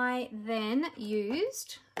 I then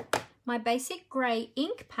used my basic grey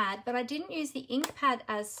ink pad, but I didn't use the ink pad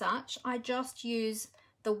as such. I just used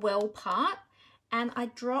the well part, and I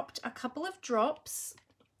dropped a couple of drops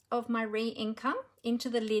of my re-inker into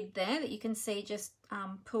the lid there that you can see just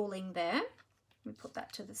pooling there. Let me put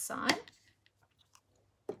that to the side.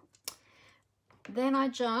 Then I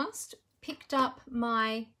just picked up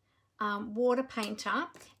my water painter.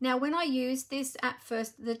 Now when I used this at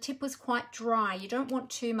first, the tip was quite dry. You don't want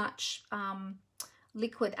too much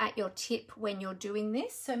liquid at your tip when you're doing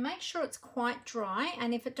this, so make sure it's quite dry,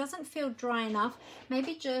 and if it doesn't feel dry enough,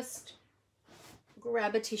 maybe just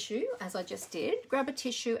grab a tissue, as I just did, grab a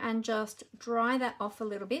tissue and just dry that off a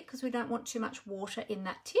little bit, because we don't want too much water in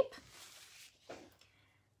that tip.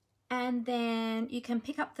 And then you can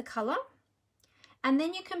pick up the color, and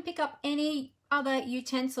then you can pick up any other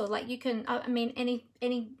utensil, like you can, I mean,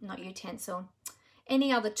 not utensil,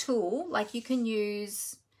 any other tool, like you can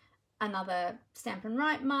use another Stampin'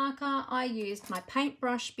 Write marker. I used my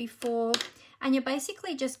paintbrush before, and you're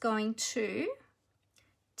basically just going to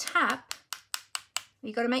tap.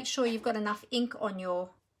 You've got to make sure you've got enough ink on your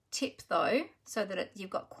tip though, so that you've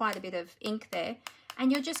got quite a bit of ink there,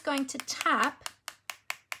 and you're just going to tap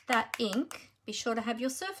that ink. Be sure to have your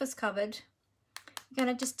surface covered. You're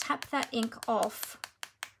going to just tap that ink off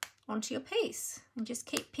onto your piece and just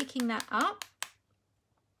keep picking that up.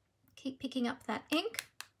 Keep picking up that ink,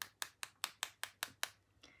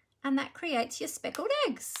 and that creates your speckled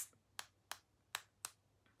eggs.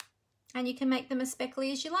 And you can make them as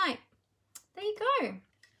speckly as you like. There you go.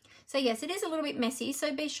 So yes, it is a little bit messy,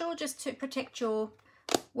 so be sure just to protect your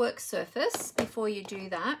work surface before you do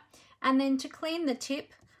that. And then to clean the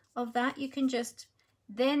tip of that, you can just,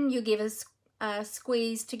 then you give a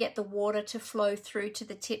squeeze to get the water to flow through to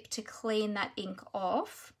the tip to clean that ink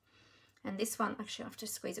off. And this one, actually I have to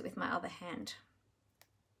squeeze it with my other hand.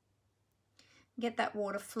 Get that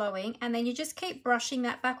water flowing, and then you just keep brushing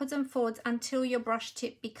that backwards and forwards until your brush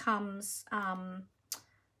tip becomes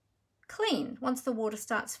clean. Once the water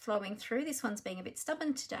starts flowing through, this one's being a bit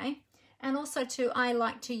stubborn today. And also too, I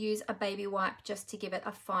like to use a baby wipe just to give it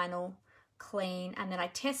a final clean, and then I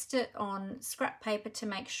test it on scrap paper to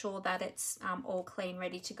make sure that it's all clean,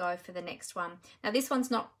 ready to go for the next one. Now this one's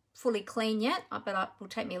not fully clean yet, but it will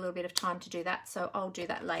take me a little bit of time to do that, so I'll do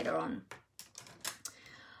that later on.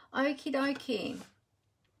 Okie dokie.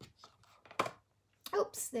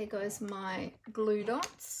 Oops, there goes my glue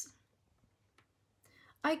dots.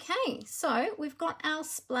 Okay, so we've got our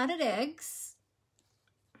splattered eggs.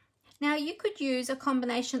 Now you could use a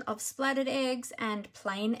combination of splattered eggs and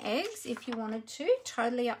plain eggs if you wanted to,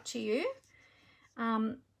 totally up to you.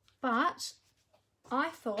 But I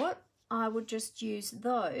thought I would just use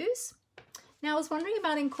those. Now I was wondering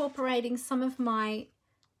about incorporating some of my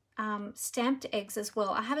stamped eggs as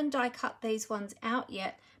well. I haven't die cut these ones out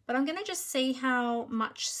yet, but I'm going to just see how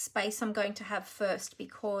much space I'm going to have first,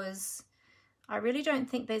 because I really don't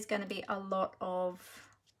think there's going to be a lot of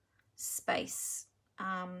space,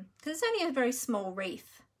 because it's only a very small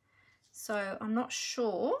wreath, so I'm not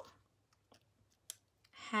sure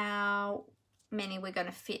how many we're going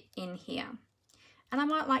to fit in here. And I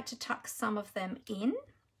might like to tuck some of them in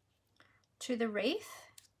to the wreath,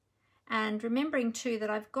 and remembering too that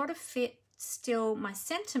I've got to fit still my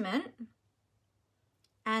sentiment,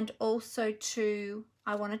 and also too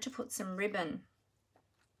I wanted to put some ribbon.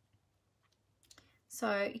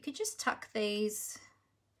 So you could just tuck these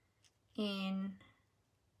in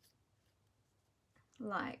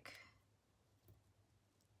like,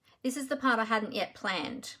 this is the part I hadn't yet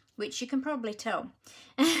planned, which you can probably tell.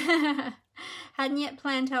 Hadn't yet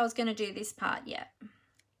planned how I was going to do this part yet.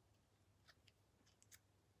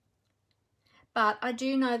 But I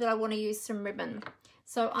do know that I want to use some ribbon.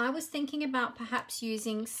 So I was thinking about perhaps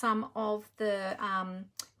using some of the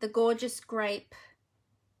Gorgeous Grape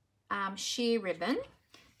sheer ribbon.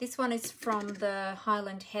 This one is from the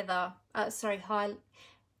Highland Heather,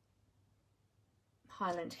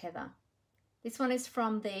 Highland Heather. This one is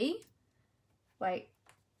from the,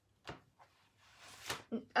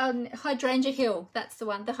 Hydrangea Hill, that's the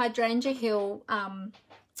one, the Hydrangea Hill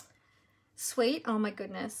suite. Oh my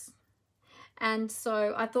goodness. And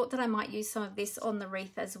so I thought that I might use some of this on the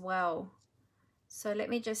wreath as well. So let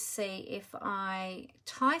me just see if I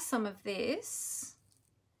tie some of this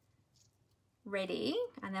ready,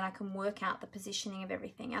 and then I can work out the positioning of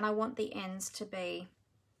everything. And I want the ends to be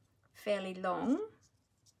fairly long.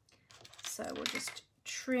 So we'll just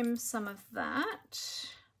trim some of that.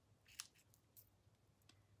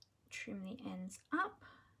 Trim the ends up.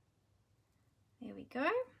 There we go.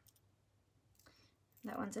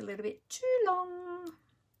 That one's a little bit too long.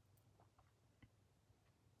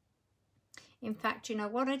 In fact, you know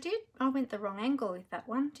what I did? I went the wrong angle with that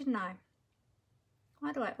one, didn't I?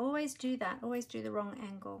 Why do I always do that? Always do the wrong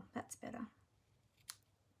angle. That's better.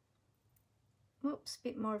 Whoops,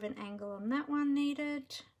 bit more of an angle on that one needed.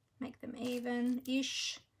 Make them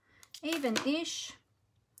even-ish. Even-ish.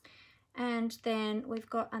 And then we've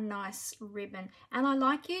got a nice ribbon. And I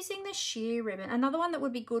like using the sheer ribbon. Another one that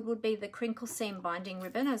would be good would be the crinkle seam binding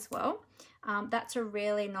ribbon as well. That's a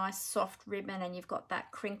really nice soft ribbon, and you've got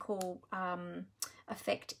that crinkle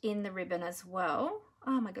effect in the ribbon as well.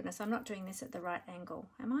 Oh my goodness, I'm not doing this at the right angle,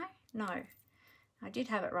 am I? No, I did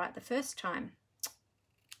have it right the first time.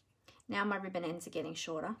 Now my ribbon ends are getting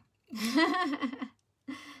shorter.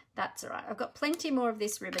 That's all right. I've got plenty more of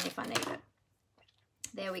this ribbon if I need it.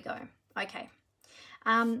 There we go. Okay.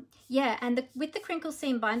 Yeah, and with the crinkle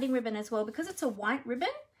seam binding ribbon as well, because it's a white ribbon,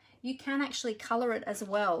 you can actually color it as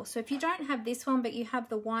well. So if you don't have this one, but you have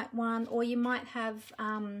the white one, or you might have,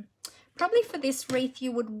 probably for this wreath,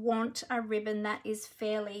 you would want a ribbon that is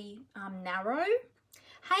fairly narrow.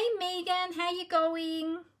 Hey Megan, how you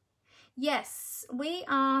going? Yes, we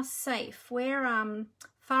are safe. We're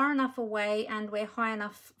far enough away and we're high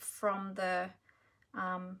enough from the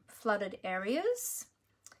flooded areas.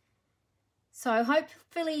 So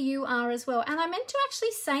hopefully you are as well. And I meant to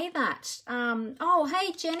actually say that. Oh,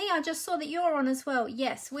 hey, Jenny, I just saw that you're on as well.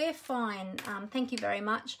 Yes, we're fine. Thank you very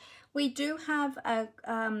much. We do have a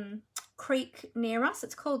creek near us.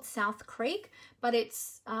 It's called South Creek, but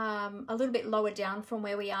it's a little bit lower down from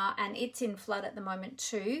where we are, and it's in flood at the moment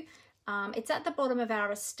too. It's at the bottom of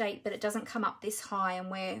our estate, but it doesn't come up this high,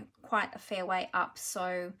 and we're quite a fair way up.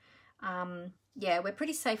 So yeah, we're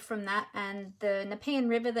pretty safe from that. And the Nepean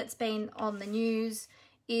River that's been on the news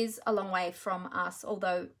is a long way from us,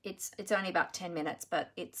 although it's only about 10 minutes,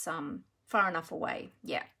 but it's far enough away.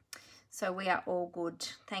 Yeah, so we are all good.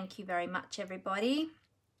 Thank you very much, everybody.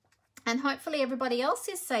 And hopefully everybody else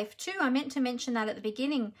is safe too. I meant to mention that at the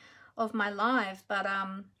beginning of my live, but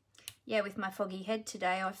yeah, with my foggy head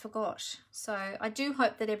today, I forgot. So I do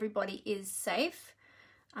hope that everybody is safe.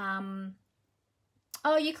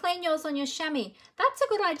 Oh, you clean yours on your chamois. That's a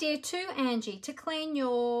good idea too, Angie, to clean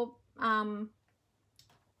your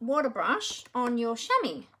water brush on your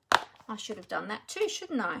chamois. I should have done that too,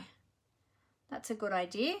 shouldn't I? That's a good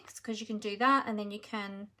idea, because you can do that, and then you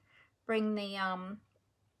can bring the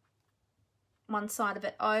one side of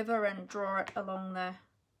it over and draw it along the...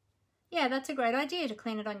 Yeah, that's a great idea to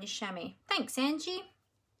clean it on your chamois. Thanks, Angie.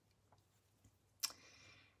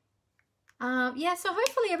 Yeah, so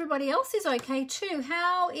hopefully everybody else is okay too.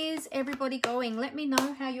 How is everybody going? Let me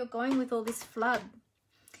know how you're going with all this flood.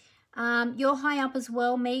 You're high up as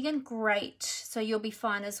well, Megan. Great. So you'll be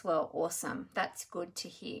fine as well. Awesome. That's good to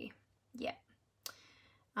hear. Yeah.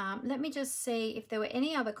 Let me just see if there were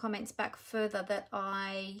any other comments back further that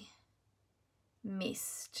I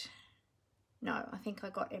missed. No, I think I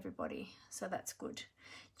got everybody, so that's good.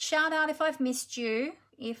 Shout out if I've missed you,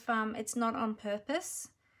 if it's not on purpose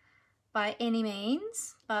by any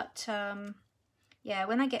means, but yeah,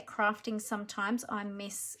 when I get crafting sometimes I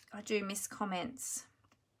do miss comments.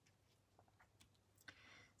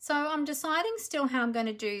 So I'm deciding still how I'm going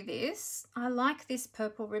to do this. I like this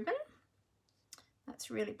purple ribbon.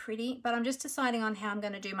 That's really pretty, but I'm just deciding on how I'm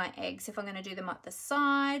going to do my eggs, if I'm going to do them at the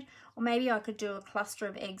side, or maybe I could do a cluster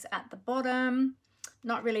of eggs at the bottom.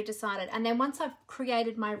 Not really decided. And then once I've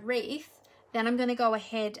created my wreath, then I'm going to go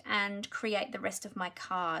ahead and create the rest of my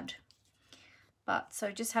card. But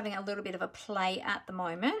so just having a little bit of a play at the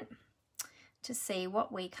moment to see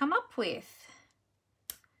what we come up with.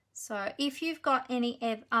 So if you've got any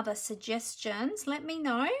other suggestions, let me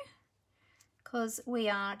know, because we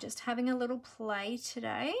are just having a little play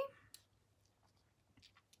today.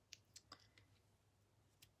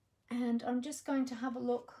 And I'm just going to have a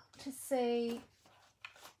look to see,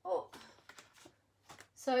 oh,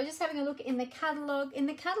 so just having a look in the catalogue. In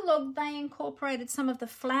the catalogue, they incorporated some of the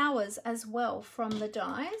flowers as well from the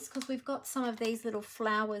dies, because we've got some of these little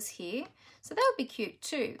flowers here. So that would be cute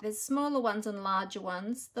too. There's smaller ones and larger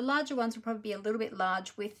ones. The larger ones will probably be a little bit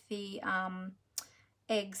large with the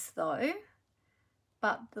eggs though,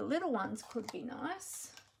 but the little ones could be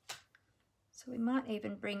nice. So we might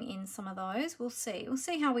even bring in some of those. We'll see. We'll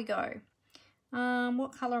see how we go.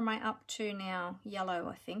 What colour am I up to now? Yellow,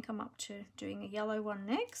 I think. I'm up to doing a yellow one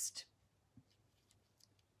next.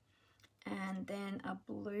 And then a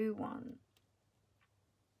blue one.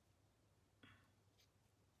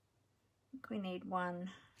 I think we need one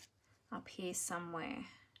up here somewhere,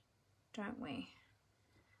 don't we?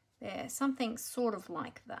 There, something sort of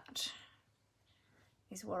like that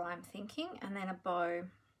is what I'm thinking. And then a bow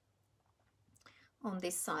on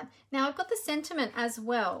this side. Now I've got the sentiment as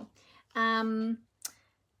well. Oh,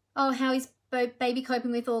 how is baby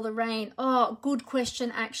coping with all the rain? Oh, good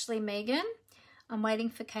question actually, Megan. I'm waiting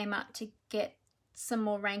for Kmart to get some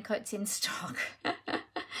more raincoats in stock.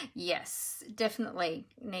 Yes, definitely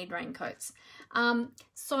need raincoats.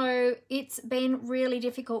 So it's been really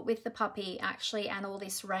difficult with the puppy actually, and all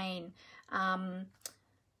this rain.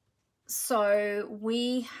 So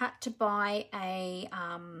we had to buy a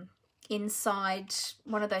inside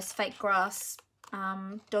one of those fake grass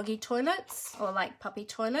doggy toilets, or like puppy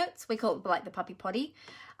toilets. We call it like the puppy potty,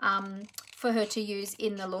 for her to use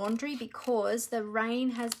in the laundry, because the rain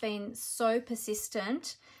has been so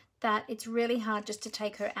persistent that it's really hard just to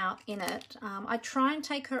take her out in it. I try and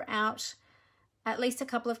take her out at least a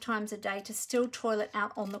couple of times a day to still toilet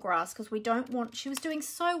out on the grass, because we don't want, she was doing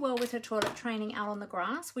so well with her toilet training out on the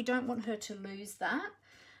grass. We don't want her to lose that.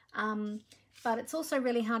 But it's also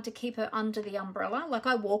really hard to keep her under the umbrella. Like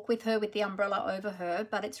I walk with her with the umbrella over her,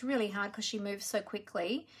 but it's really hard because she moves so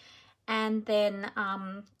quickly. And then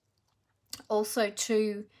also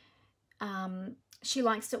too, she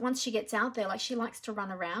likes to, once she gets out there, like she likes to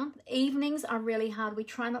run around. Evenings are really hard. We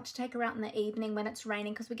try not to take her out in the evening when it's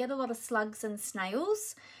raining, because we get a lot of slugs and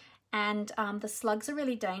snails, and the slugs are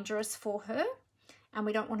really dangerous for her, and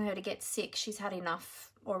we don't want her to get sick. She's had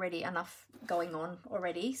enough going on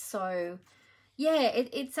already. So yeah,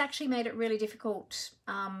 it's actually made it really difficult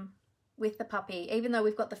with the puppy. Even though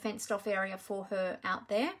we've got the fenced off area for her out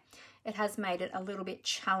there, it has made it a little bit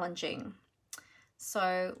challenging.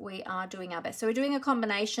 So we are doing our best. So we're doing a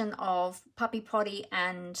combination of puppy potty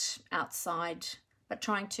and outside, but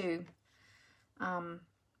trying to,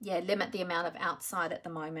 limit the amount of outside at the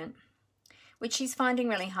moment, which she's finding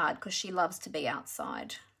really hard because she loves to be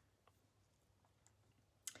outside.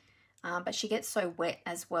 But she gets so wet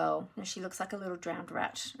as well, and she looks like a little drowned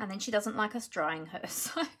rat. And then she doesn't like us drying her.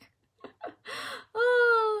 So,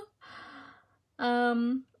 oh,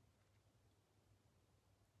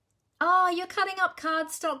 you're cutting up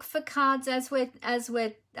cardstock for cards as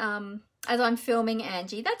I'm filming,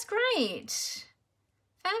 Angie. That's great.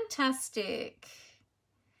 Fantastic.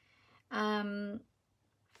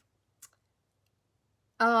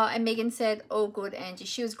 Oh, and Megan said, all good, Angie.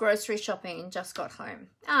 She was grocery shopping and just got home.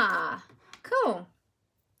 Ah, cool.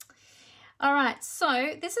 All right,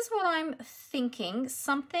 so this is what I'm thinking,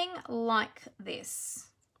 something like this.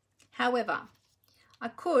 However, I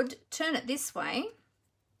could turn it this way,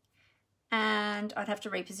 and I'd have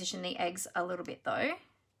to reposition the eggs a little bit though,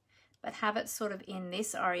 but have it sort of in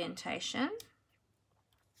this orientation.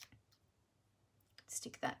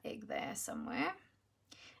 Stick that egg there somewhere.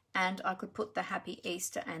 And I could put the Happy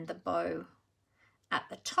Easter and the bow at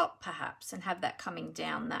the top perhaps, and have that coming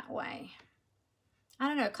down that way. I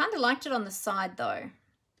don't know, kind of liked it on the side though.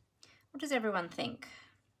 What does everyone think?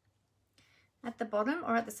 At the bottom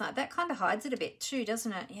or at the side? That kind of hides it a bit too,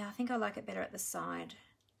 doesn't it? Yeah, I think I like it better at the side.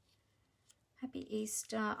 Happy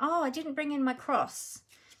Easter. Oh, I didn't bring in my cross.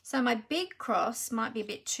 So my big cross might be a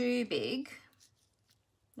bit too big.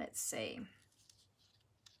 Let's see.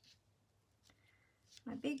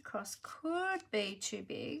 My big cross could be too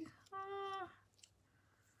big.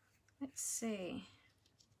 Let's see.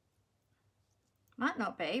 Might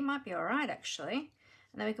not be. Might be all right, actually.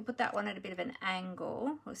 And then we could put that one at a bit of an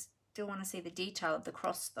angle. We still want to see the detail of the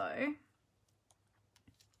cross, though.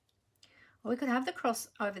 Or we could have the cross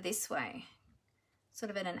over this way, sort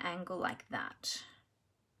of at an angle like that.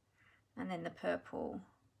 And then the purple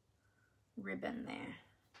ribbon there.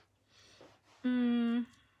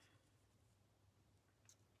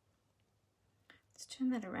 Let's turn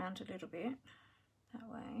that around a little bit, that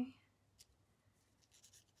way.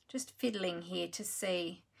 Just fiddling here to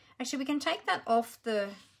see. Actually, we can take that off the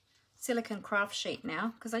silicone craft sheet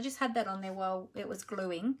now, because I just had that on there while it was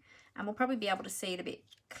gluing, and we'll probably be able to see it a bit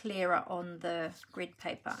clearer on the grid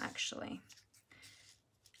paper actually.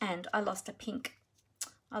 And I lost a pink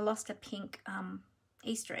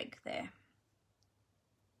Easter egg there.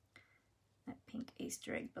 That pink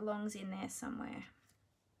Easter egg belongs in there somewhere.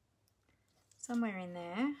 Somewhere in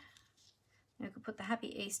there. And we could put the Happy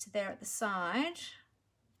Easter there at the side.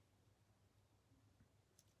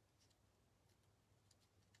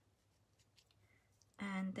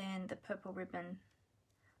 And then the purple ribbon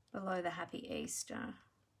below the Happy Easter.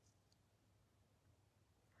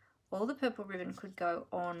 All the purple ribbon could go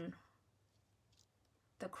on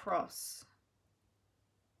the cross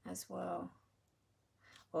as well.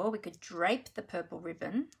 Or we could drape the purple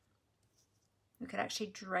ribbon. We could actually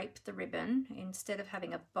drape the ribbon. Instead of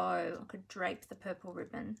having a bow, I could drape the purple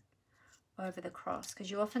ribbon over the cross, because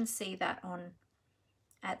you often see that on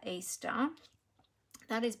at Easter.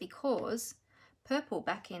 That is because purple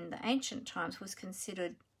back in the ancient times was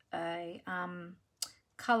considered a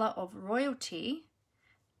colour of royalty,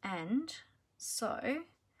 and so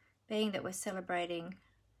being that we're celebrating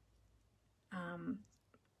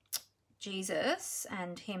Jesus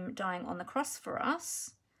and him dying on the cross for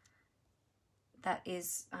us, that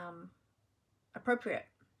is appropriate.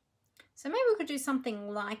 So maybe we could do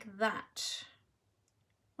something like that.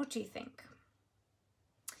 What do you think?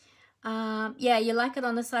 Yeah, you like it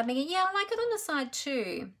on the side, Megan? Yeah, I like it on the side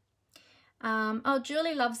too. Oh,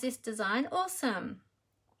 Julie loves this design. Awesome.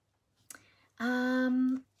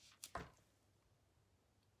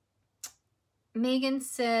 Megan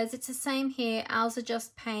says, it's the same here. Ours are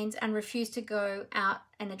just pains and refuse to go out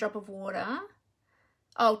in a drop of water.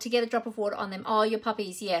 Oh, to get a drop of water on them. Oh, your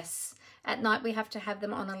puppies, yes. At night we have to have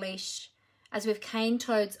them on a leash. As with cane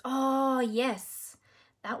toads. Oh, yes.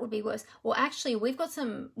 That would be worse. Well, actually, we've got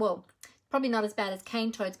some, well, probably not as bad as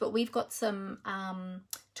cane toads, but we've got some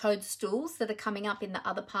toadstools that are coming up in the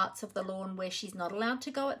other parts of the lawn where she's not allowed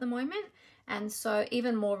to go at the moment. And so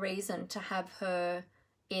even more reason to have her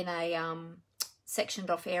in a sectioned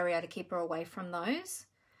off area to keep her away from those.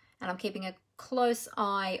 And I'm keeping a close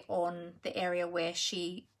eye on the area where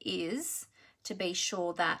she is to be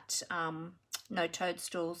sure that no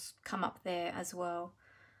toadstools come up there as well.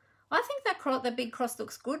 I think that the big cross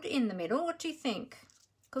looks good in the middle. What do you think?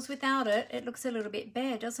 Because without it, it looks a little bit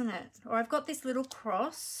bare, doesn't it? Or I've got this little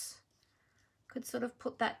cross. Could sort of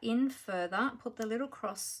put that in further. Put the little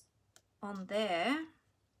cross on there.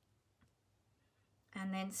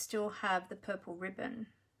 And then still have the purple ribbon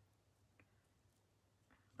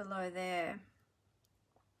below there.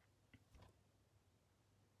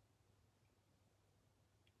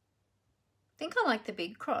 I think I like the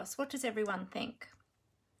big cross. What does everyone think?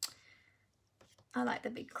 I like the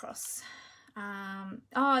big cross.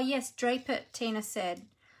 Oh yes, drape it, Tina said.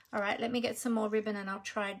 All right, let me get some more ribbon and I'll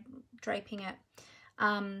try draping it.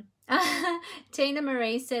 Tina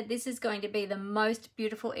Marie said this is going to be the most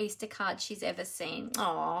beautiful Easter card she's ever seen.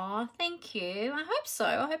 Oh, thank you. I hope so.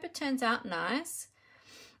 I hope it turns out nice.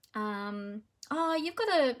 Oh, you've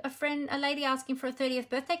got a friend, a lady asking for a 30th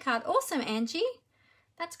birthday card. Awesome, Angie.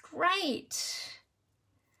 That's great.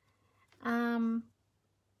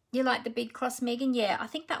 You like the big cross, Megan? Yeah, I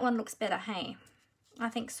think that one looks better, hey? I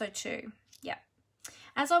think so too. Yeah.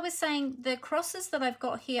 As I was saying, the crosses that I've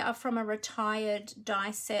got here are from a retired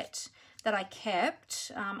die set that I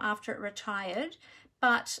kept after it retired.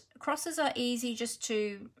 But crosses are easy just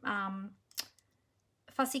to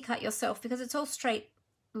fussy cut yourself because it's all straight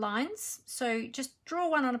lines. So just draw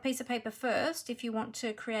one on a piece of paper first if you want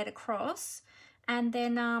to create a cross, and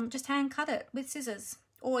then just hand cut it with scissors.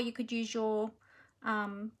 Or you could use your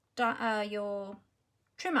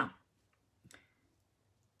trimmer.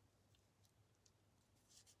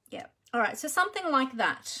 Yeah. All right, so something like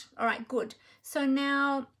that. All right, good. So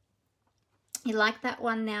now you like that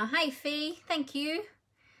one now. Hey, Fee, thank you.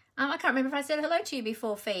 I can't remember if I said hello to you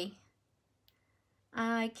before, Fee.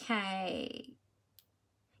 Okay.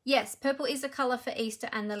 Yes, purple is a colour for Easter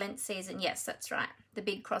and the Lent season. Yes, that's right. The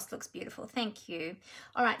big cross looks beautiful. Thank you.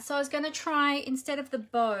 All right, so I was going to try, instead of the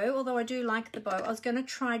bow, although I do like the bow, I was going to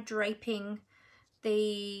try draping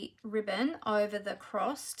the ribbon over the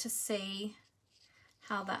cross to see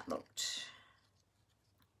how that looked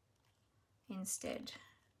instead.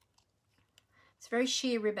 It's very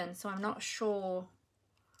sheer ribbon, so I'm not sure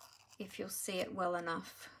if you'll see it well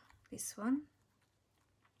enough, this one.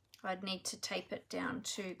 I'd need to tape it down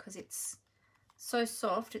too because it's so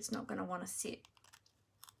soft it's not going to want to sit.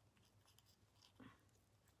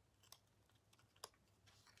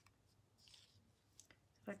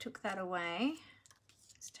 So I took that away.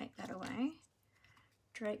 Let's take that away.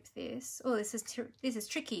 Drape this. Oh, this is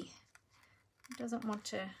tricky. It doesn't want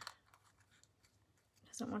to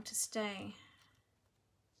stay.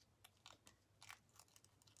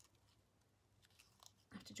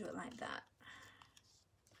 I have to do it like that.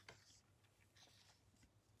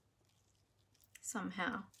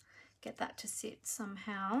 Somehow get that to sit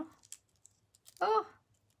somehow. Oh,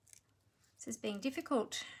 this is being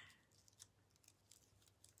difficult.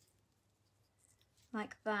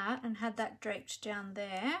 Like that, and had that draped down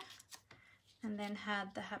there, and then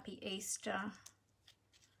had the Happy Easter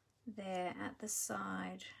there at the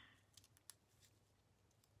side.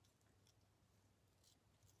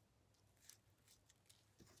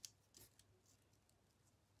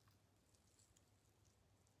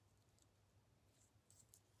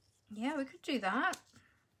 Yeah, we could do that.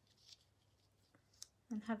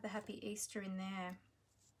 And have the Happy Easter in there.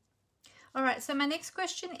 All right, so my next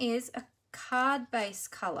question is a card base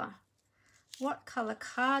color. What color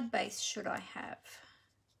card base should I have?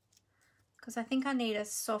 Because I think I need a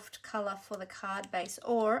soft color for the card base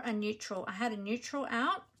or a neutral. I had a neutral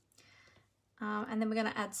out, and then we're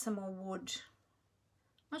going to add some more wood.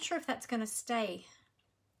 Not sure if that's going to stay.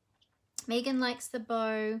 Megan likes the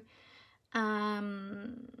bow.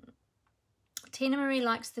 Tina Marie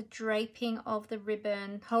likes the draping of the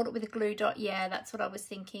ribbon. Hold it with a glue dot. Yeah, that's what I was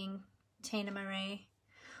thinking, Tina Marie.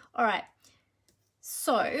 All right,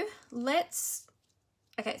 so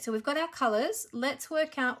okay, so we've got our colors. Let's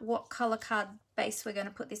work out what color card base we're going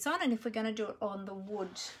to put this on and if we're going to do it on the wood.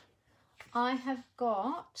 I have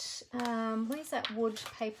got, where's that wood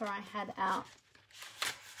paper I had out?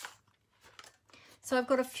 So I've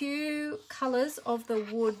got a few colors of the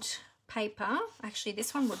wood paper. Actually,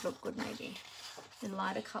 this one would look good maybe, the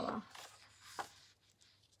lighter color.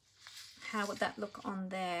 How would that look on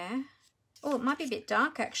there? Oh, it might be a bit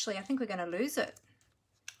dark actually. I think we're going to lose it.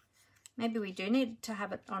 Maybe we do need to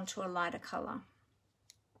have it onto a lighter color.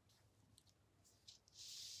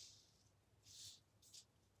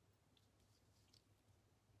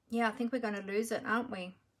 Yeah, I think we're going to lose it, aren't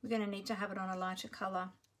we? We're going to need to have it on a lighter color.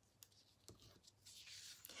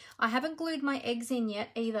 I haven't glued my eggs in yet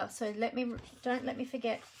either, so don't let me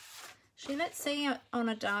forget. Actually, let's see on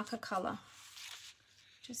a darker color,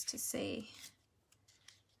 just to see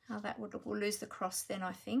how that would look. We'll lose the cross then,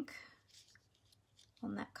 I think,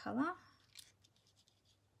 on that color.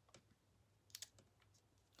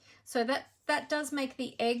 So that does make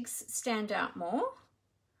the eggs stand out more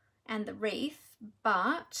and the wreath,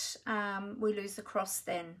 but we lose the cross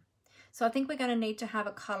then. So I think we're going to need to have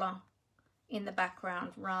a color in the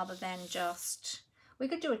background rather than just, we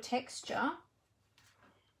could do a texture.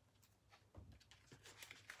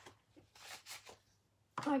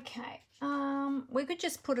 Okay, we could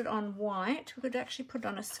just put it on white. We could actually put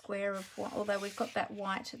on a square of white, although we've got that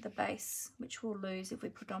white at the base, which we'll lose if we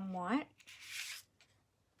put on white.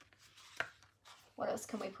 What else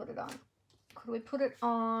can we put it on? Could we put it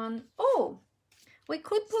on, oh, we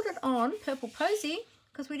could put it on Purple Posy,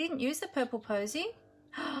 because we didn't use the Purple Posy.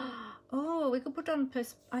 Oh, we could put on,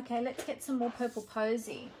 okay, let's get some more Purple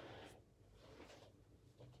Posy.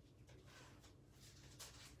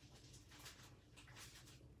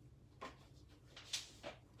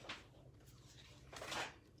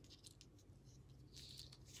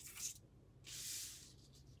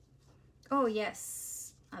 Oh,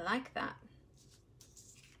 yes, I like that.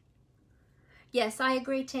 Yes, I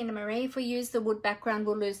agree, Tina Marie. If we use the wood background,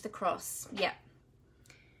 we'll lose the cross. Yeah.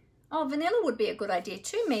 Oh, vanilla would be a good idea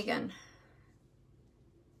too, Megan.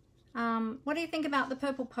 What do you think about the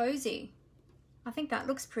Purple Posy? I think that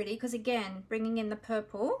looks pretty because, again, bringing in the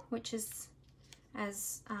purple, which is,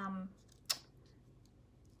 as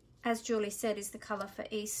Julie said, is the colour for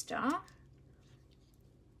Easter.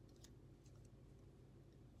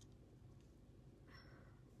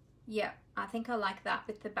 Yeah, I think I like that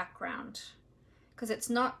with the background because it's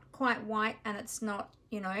not quite white and it's not,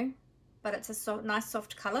 you know, but it's a nice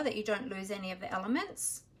soft color that you don't lose any of the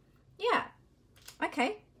elements. Yeah,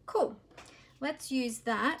 okay, cool. Let's use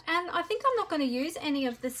that. And I think I'm not going to use any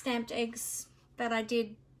of the stamped eggs that I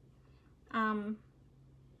did. I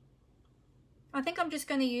think I'm just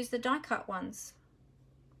going to use the die cut ones.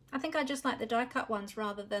 I think I just like the die cut ones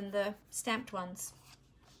rather than the stamped ones.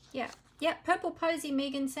 Yeah. Yeah, Purple Posy,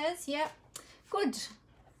 Megan says. Yeah, good.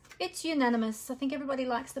 It's unanimous. I think everybody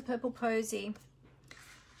likes the Purple Posy.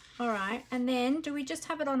 All right, and then do we just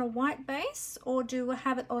have it on a white base or do we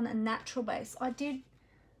have it on a natural base?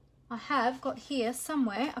 I have got here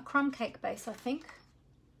somewhere a crumb cake base, I think.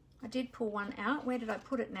 I did pull one out. Where did I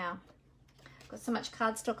put it now? I've got so much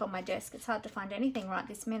cardstock on my desk, it's hard to find anything right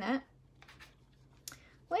this minute.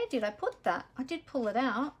 Where did I put that? I did pull it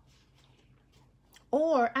out.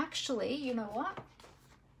 Or actually, you know what?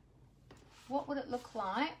 What would it look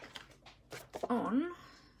like on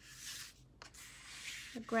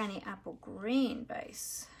the Granny Apple Green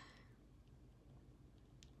base?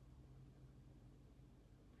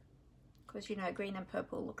 Because, you know, green and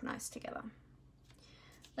purple look nice together.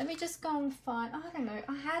 Let me just go and find, I don't know,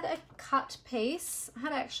 I had a cut piece. I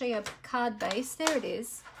had actually a card base. There it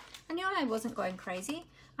is. I knew I wasn't going crazy.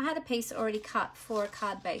 I had a piece already cut for a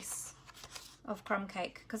card base of crumb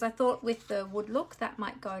cake because I thought with the wood look that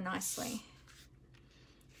might go nicely.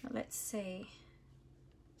 But let's see.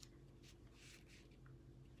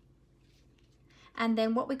 And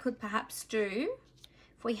then what we could perhaps do,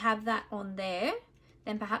 if we have that on there,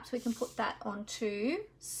 then perhaps we can put that onto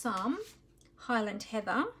some Highland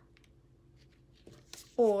Heather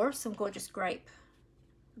or some gorgeous grape.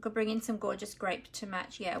 I could bring in some gorgeous grape to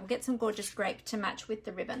match. Yeah, we'll get some gorgeous grape to match with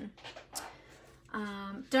the ribbon.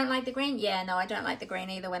 Don't like the green? Yeah, no, I don't like the green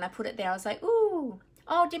either. When I put it there, I was like, ooh.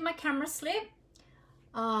 Oh, did my camera slip?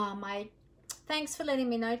 Oh, thanks for letting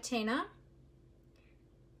me know, Tina.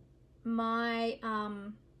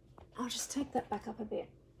 I'll just take that back up a bit.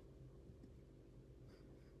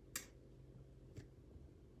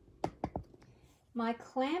 My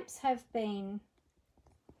clamps have been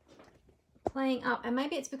playing up, and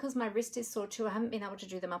maybe it's because my wrist is sore too. I haven't been able to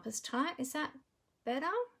do them up as tight. Is that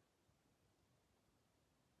better?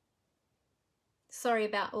 Sorry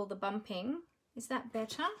about all the bumping. Is that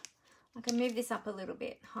better? I can move this up a little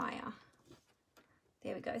bit higher.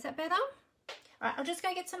 There we go. Is that better? All right, I'll just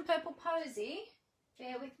go get some Purple Posy.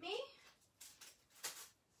 Bear with me.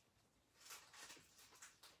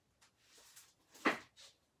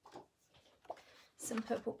 Some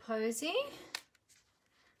Purple Posy.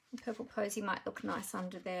 Purple Posy might look nice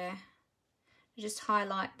under there. Just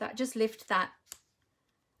highlight that, just lift that.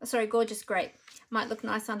 Oh, sorry, Gorgeous Grape. Might look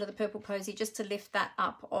nice under the Purple Posy just to lift that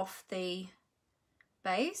up off the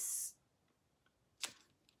base.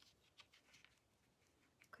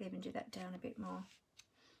 Could even do that down a bit more.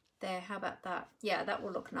 There, how about that? Yeah, that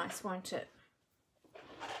will look nice, won't it?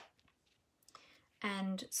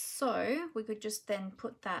 And so we could just then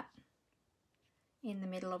put that in the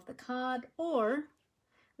middle of the card, or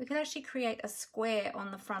we could actually create a square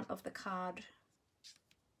on the front of the card.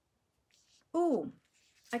 Ooh,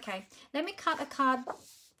 okay. Let me cut a card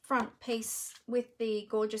front piece with the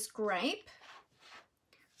Gorgeous Grape.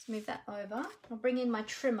 Let's move that over. I'll bring in my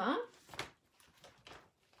trimmer.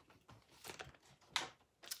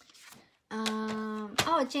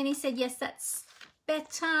 Oh, Jenny said, yes, that's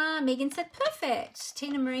better. Megan said, perfect.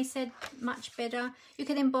 Tina Marie said, much better. You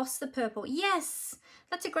can emboss the purple. Yes,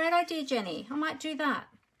 that's a great idea, Jenny. I might do that.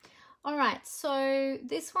 All right, so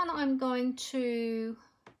this one I'm going to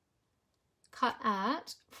cut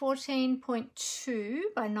at 14.2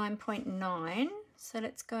 by 9.9. So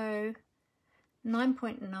let's go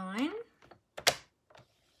 9.9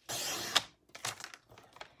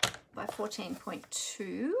 by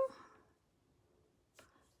 14.2.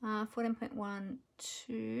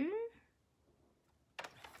 14.12.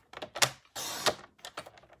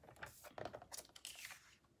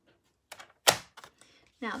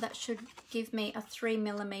 Now that should give me a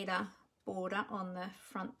 3mm border on the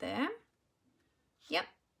front there. Yep,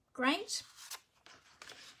 great.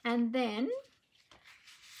 And then,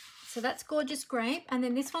 so that's Gorgeous Grape, and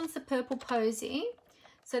then this one's the Purple Posy.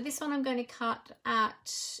 So this one I'm going to cut at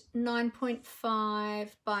 9.5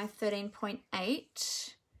 by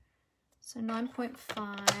 13.8. So 9.5,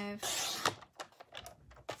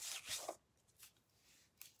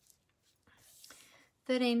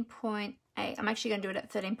 13.8. I'm actually going to do it at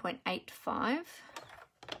 13.85.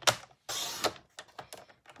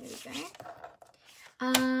 There we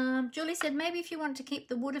go. Julie said, maybe if you want to keep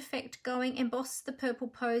the wood effect going, emboss the Purple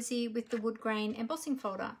Posy with the wood grain embossing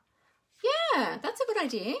folder. Yeah, that's a good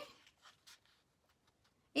idea.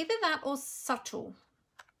 Either that or subtle.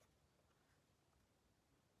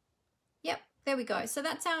 Yep, there we go. So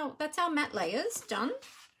that's our matte layers done.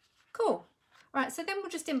 Cool. All right, so then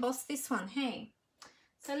we'll just emboss this one. Hey,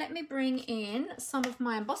 so let me bring in some of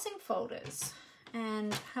my embossing folders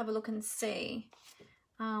and have a look and see.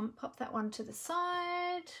 Pop that one to the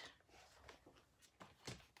side.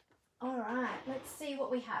 All right, let's see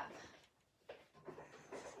what we have.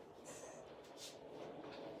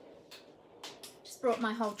 Just brought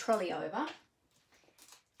my whole trolley over.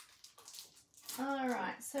 All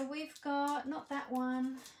right, so we've got, not that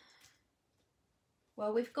one.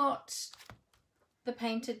 Well, we've got the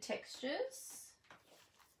painted textures.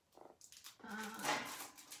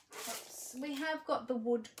 We have got the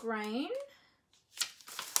wood grain.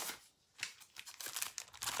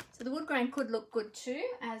 So the wood grain could look good too,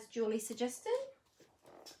 as Julie suggested.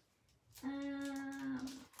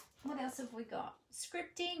 What else have we got?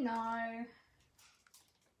 Scripty, no.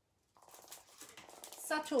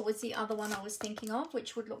 Subtle was the other one I was thinking of,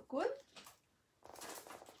 which would look good.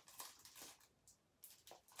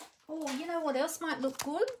 Oh, you know what else might look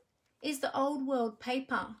good? Is the old world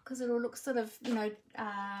paper, because it'll look sort of, you know,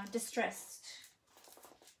 distressed.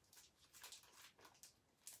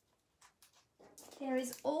 There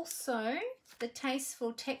is also the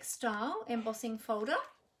Tasteful Textile embossing folder.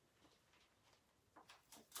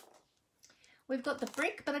 We've got the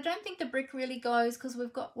brick, but I don't think the brick really goes because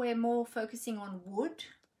we're more focusing on wood.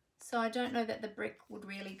 So I don't know that the brick would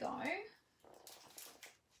really go.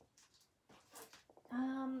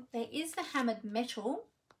 There is the hammered metal.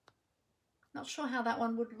 Not sure how that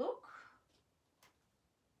one would look.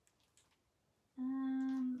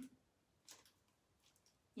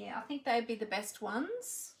 Yeah, I think they'd be the best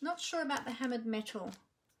ones. Not sure about the hammered metal.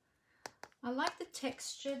 I like the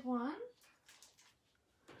textured one.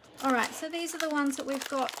 All right, so these are the ones that we've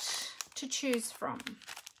got to choose from.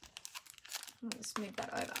 Let's move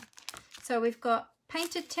that over. So we've got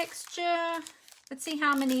painted texture. Let's see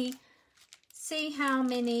how many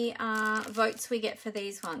votes we get for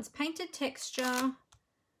these ones. Painted texture,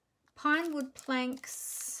 pine wood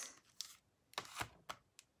planks,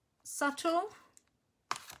 subtle,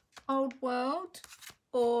 old world,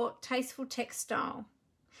 or tasteful textile.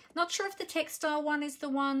 Not sure if the textile one is the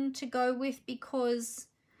one to go with because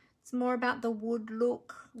it's more about the wood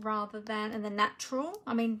look rather than and the natural.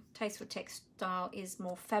 I mean, tasteful textile is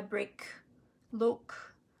more fabric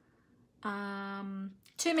look.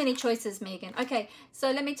 Too many choices, Megan. Okay,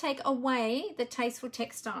 so let me take away the tasteful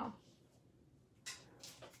textile.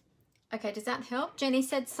 Okay, does that help? Jenny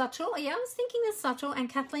said subtle. Yeah, I was thinking the subtle, and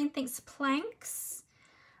Kathleen thinks planks.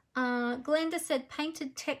 Glenda said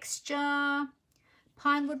painted texture.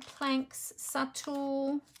 Pinewood planks,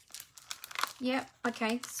 subtle. Yep,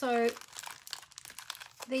 okay, so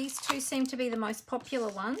these two seem to be the most popular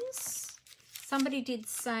ones. Somebody did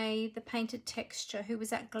say the painted texture. Who was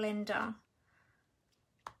that? Glenda.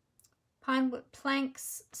 Pinewood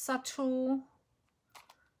planks, subtle.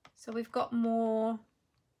 So we've got more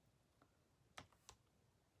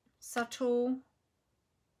subtle.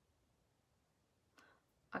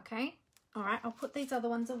 Okay, all right, I'll put these other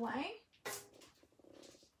ones away.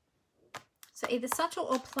 So either subtle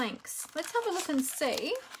or planks. Let's have a look and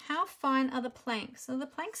see how fine are the planks. So the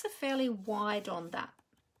planks are fairly wide on that.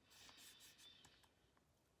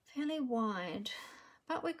 Fairly wide.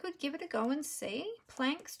 But we could give it a go and see.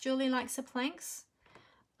 Planks, Julie likes the planks.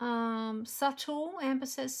 Subtle, Amber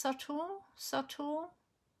says subtle, subtle.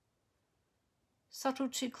 Subtle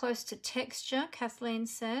too close to texture, Kathleen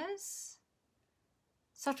says.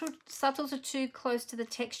 Subtles are too close to the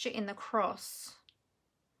texture in the cross.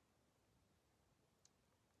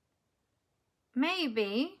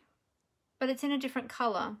 Maybe, but it's in a different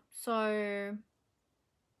colour, so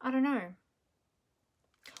I don't know.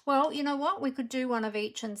 Well, you know what? We could do one of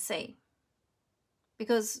each and see.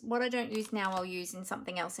 Because what I don't use now, I'll use in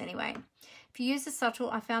something else anyway. If you use the subtle,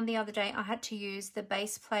 I found the other day I had to use the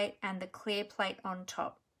base plate and the clear plate on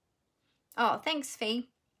top. Oh, thanks, Fee.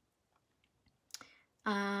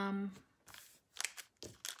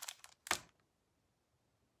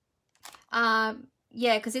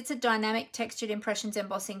 Yeah, because it's a dynamic textured impressions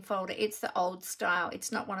embossing folder. It's the old style. It's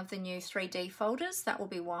not one of the new 3D folders. That will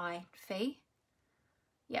be why, Fee.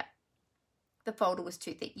 Yeah. The folder was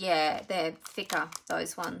too thick. Yeah, they're thicker,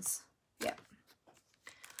 those ones. Yeah.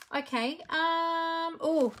 Okay.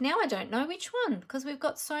 Oh, now I don't know which one because we've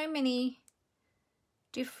got so many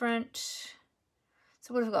different.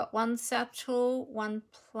 So what have we got? One subtle, one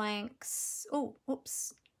planks. Oh,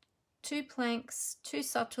 whoops. 2 planks, 2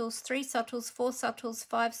 subtles, 3 subtles, 4 subtles,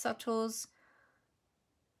 5 subtles.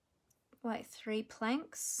 Wait, 3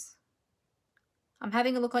 planks? I'm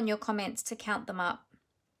having a look on your comments to count them up.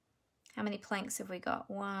 How many planks have we got?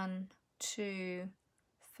 1, 2,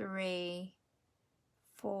 3,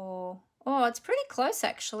 4. Oh, it's pretty close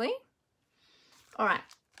actually. All right,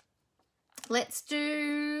 let's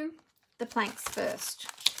do the planks first.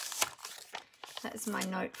 That is my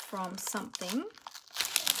note from something.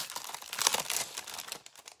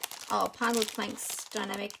 Oh, pinewood planks,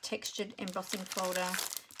 dynamic textured embossing folder,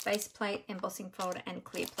 base plate, embossing folder, and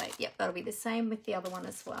clear plate. Yep, that'll be the same with the other one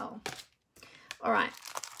as well. All right.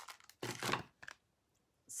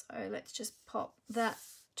 So let's just pop that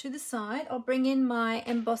to the side. I'll bring in my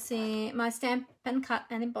embossing, my stamp and cut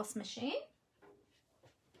and emboss machine.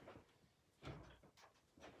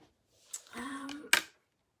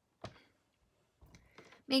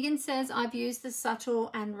 Megan says, I've used the subtle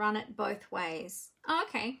and run it both ways. Oh,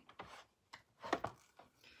 okay.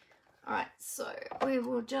 All right, so we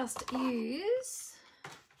will just use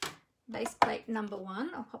base plate number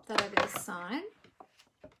 1. I'll pop that over this side.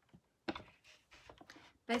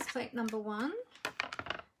 Base plate number 1,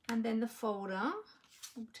 and then the folder.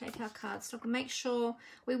 We'll take our cardstock and make sure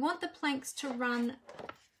we want the planks to run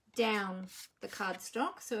down the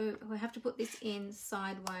cardstock, so we have to put this in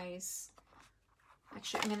sideways.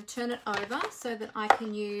 Actually, I'm going to turn it over so that I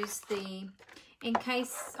can use the, in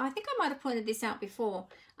case, I think I might have pointed this out before,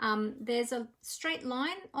 there's a straight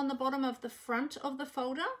line on the bottom of the front of the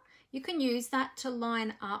folder. You can use that to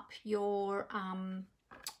line up your,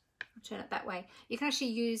 turn it that way. You can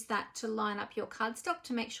actually use that to line up your cardstock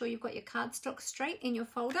to make sure you've got your cardstock straight in your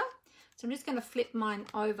folder. So I'm just going to flip mine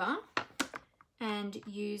over and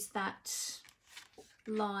use that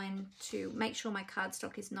line to make sure my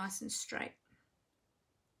cardstock is nice and straight.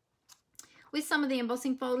 With some of the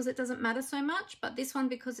embossing folders, it doesn't matter so much, but this one,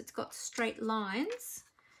 because it's got straight lines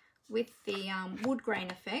with the wood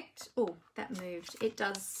grain effect, oh, that moved, it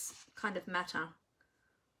does kind of matter.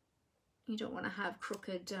 You don't want to have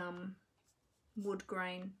crooked wood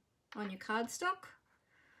grain on your cardstock.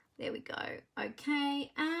 There we go.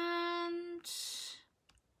 Okay, and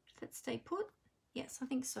let's stay put. Yes, I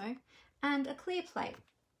think so. And a clear plate.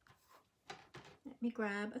 Let me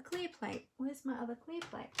grab a clear plate. Where's my other clear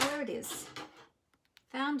plate? There it is.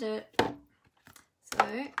 Found it. So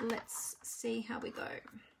let's see how we go.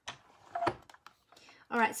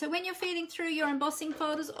 All right, so when you're feeding through your embossing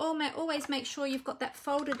folders, always make sure you've got that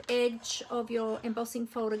folded edge of your embossing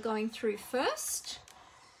folder going through first.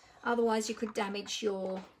 Otherwise, you could damage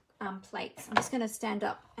your plates. I'm just going to stand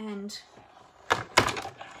up and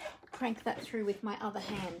crank that through with my other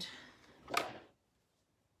hand.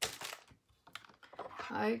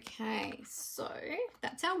 Okay, so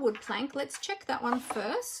that's our wood plank. Let's check that one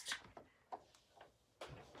first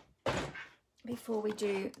before we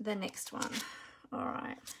do the next one. All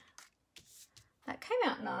right, that came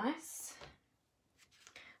out nice.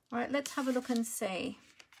 All right, let's have a look and see.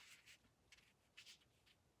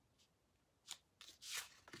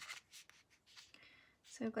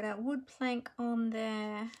 So we've got our wood plank on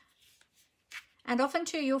there. And often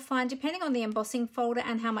too, you'll find, depending on the embossing folder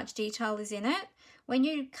and how much detail is in it, when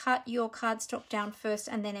you cut your cardstock down first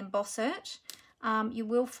and then emboss it, you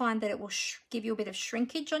will find that it will give you a bit of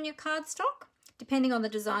shrinkage on your cardstock, depending on the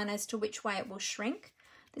design as to which way it will shrink.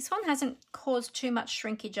 This one hasn't caused too much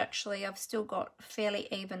shrinkage actually. I've still got a fairly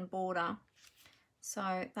even border.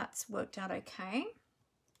 So that's worked out okay.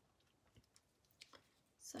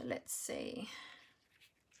 So let's see.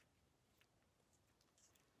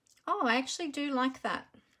 Oh, I actually do like that.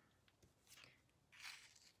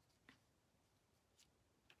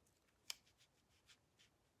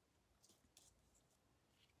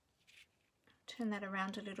 Turn that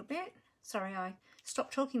around a little bit. Sorry, I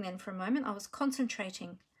stopped talking then for a moment. I was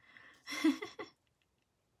concentrating.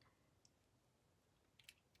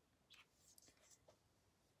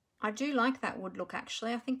 I do like that wood look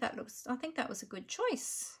actually. I think that was a good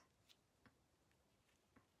choice.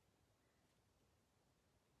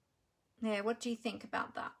 Yeah, what do you think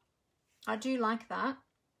about that? I do like that.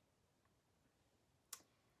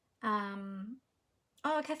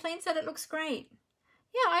 Oh, Kathleen said it looks great.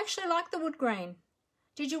 Yeah, I actually like the wood grain.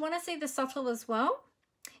 Did you want to see the subtle as well?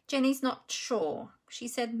 Jenny's not sure. She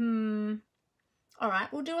said, All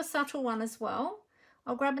right, we'll do a subtle one as well.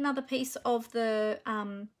 I'll grab another piece of the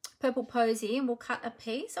purple posy and we'll cut a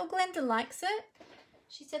piece. Oh, Glenda likes it.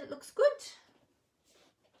 She said it looks good.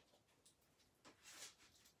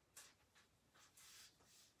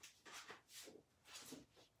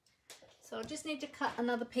 So I'll just need to cut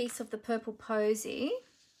another piece of the purple posy.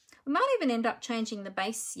 We might even end up changing the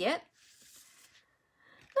base yet.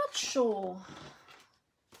 Not sure.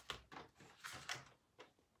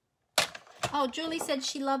 Oh, Julie said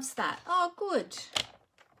she loves that. Oh, good.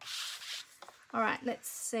 All right, let's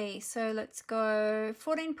see. So let's go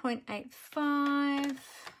 14.85.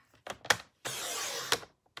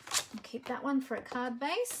 Keep that one for a card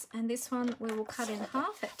base. And this one we will cut in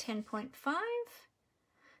half at 10.5.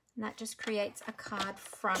 And that just creates a card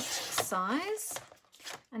front size.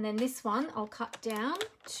 And then this one I'll cut down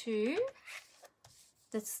to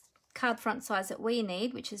this card front size that we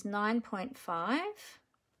need, which is 9.5.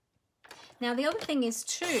 Now the other thing is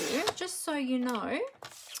too, just so you know,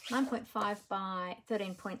 9.5 by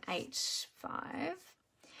 13.85.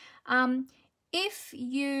 If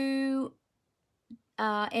you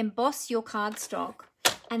emboss your cardstock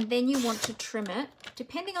and then you want to trim it,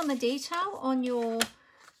 depending on the detail on your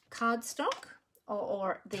cardstock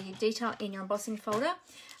or the detail in your embossing folder,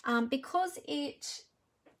 because it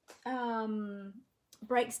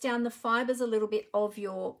breaks down the fibers a little bit of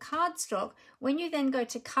your cardstock, when you then go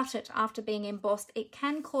to cut it after being embossed, it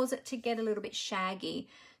can cause it to get a little bit shaggy.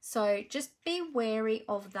 So just be wary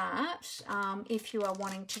of that if you are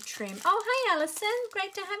wanting to trim. Oh, hey Alison,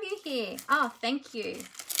 great to have you here. Oh, thank you.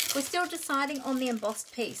 We're still deciding on the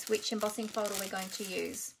embossed piece, which embossing folder we're going to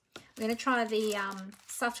use. We're going to try the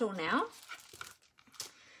subtle now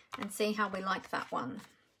and see how we like that one.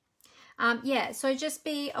 Yeah, so just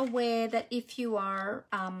be aware that if you are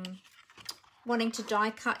wanting to die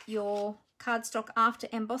cut your cardstock after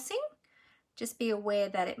embossing, just be aware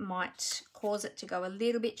that it might cause it to go a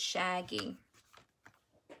little bit shaggy.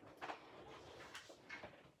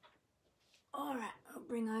 All right, I'll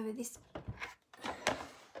bring over this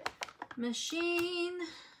machine.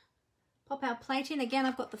 Pop our plate in. Again,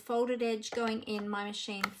 I've got the folded edge going in my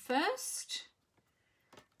machine first.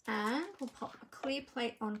 And we'll pop a clear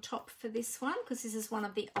plate on top for this one because this is one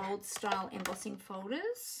of the old style embossing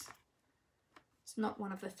folders. It's not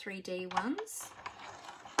one of the 3D ones.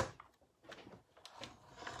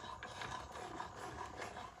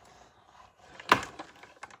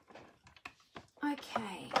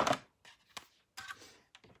 Okay.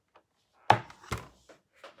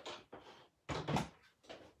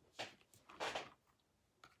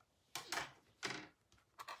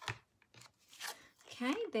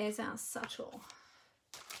 Okay, there's our subtle.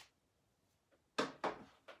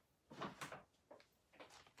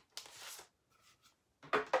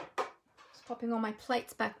 Just popping all my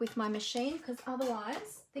plates back with my machine because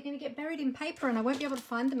otherwise they're going to get buried in paper and I won't be able to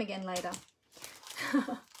find them again later.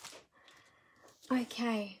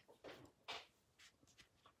 Okay.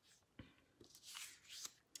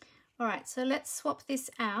 All right, so let's swap this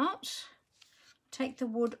out. Take the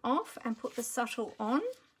wood off and put the subtle on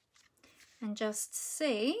and just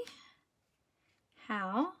see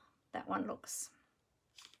how that one looks.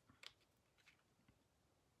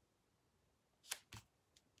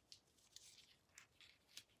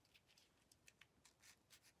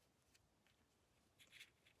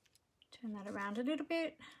 Turn that around a little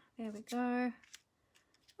bit. There we go.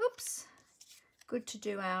 Oops. Good to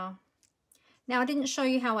do our... Now I didn't show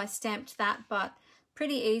you how I stamped that, but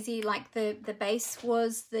pretty easy. Like the base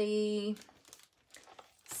was the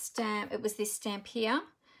stamp. It was this stamp here.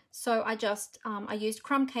 So I just, I used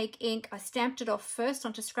crumb cake ink. I stamped it off first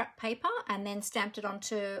onto scrap paper and then stamped it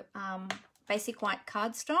onto basic white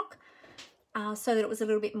cardstock so that it was a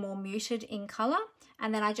little bit more muted in colour.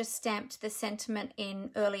 And then I just stamped the sentiment in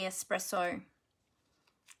early espresso.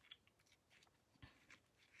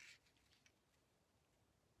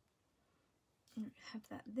 Have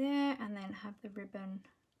that there and then have the ribbon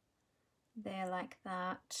there like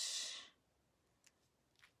that.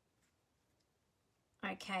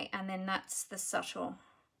 Okay, and then that's the subtle.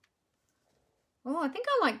 Oh, I think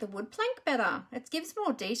I like the wood plank better. It gives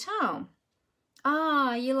more detail.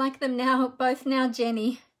 Ah, you like them now, both now,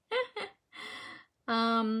 Jenny.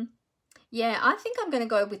 Yeah, I think I'm going to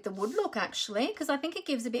go with the wood look actually because I think it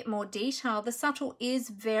gives a bit more detail. The subtle is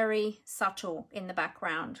very subtle in the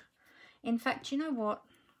background. In fact, you know what?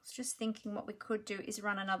 I was just thinking what we could do is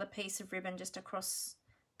run another piece of ribbon just across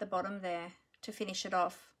the bottom there to finish it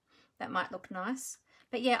off. That might look nice.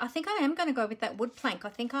 But yeah, I think I am going to go with that wood plank. I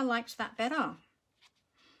think I liked that better.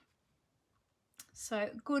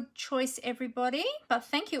 So good choice, everybody. But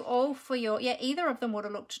thank you all for your... Yeah, either of them would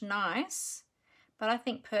have looked nice. But I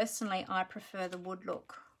think personally I prefer the wood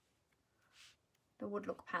look. The wood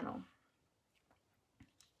look panel.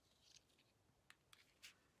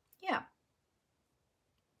 Yeah.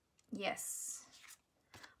 Yes.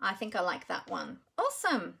 I think I like that one.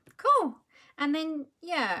 Awesome. Cool. And then,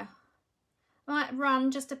 yeah, I might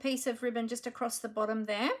run just a piece of ribbon just across the bottom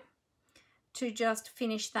there to just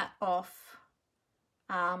finish that off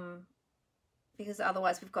because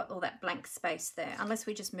otherwise we've got all that blank space there, unless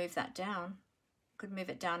we just move that down. Could move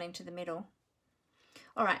it down into the middle.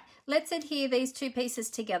 All right, let's adhere these two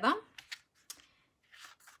pieces together.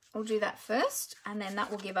 We'll do that first, and then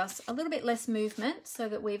that will give us a little bit less movement so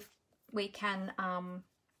that we can,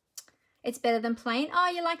 it's better than plain.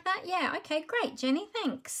 Oh, you like that? Yeah, okay, great, Jenny,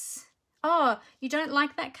 thanks. Oh, you don't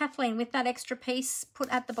like that, Kathleen, with that extra piece put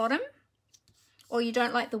at the bottom? Or you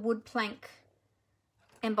don't like the wood plank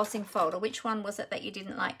embossing folder? Which one was it that you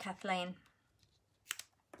didn't like, Kathleen?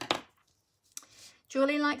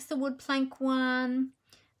 Julie likes the wood plank one.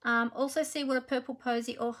 Also see what a purple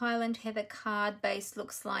posy or Highland Heather card base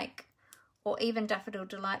looks like, or even Daffodil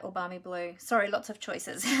Delight or Balmy Blue. Sorry, lots of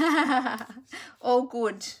choices. All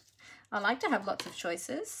good. I like to have lots of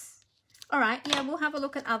choices. All right, yeah, we'll have a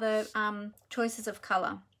look at other choices of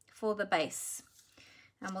colour for the base.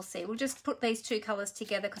 And we'll see. We'll just put these two colours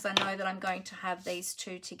together because I know that I'm going to have these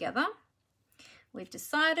two together. We've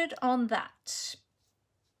decided on that.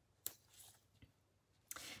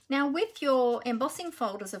 Now with your embossing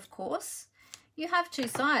folders, of course, you have two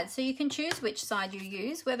sides. So you can choose which side you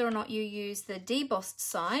use. Whether or not you use the debossed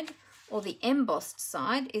side or the embossed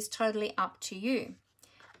side is totally up to you.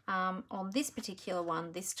 On this particular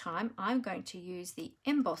one this time, I'm going to use the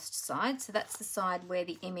embossed side. So that's the side where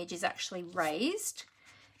the image is actually raised.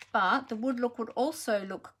 But the wood look would also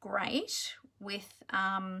look great with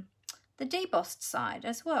the debossed side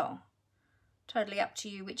as well. Totally up to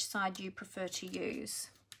you which side you prefer to use.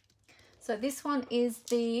 So this one is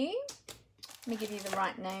the, let me give you the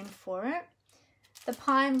right name for it, the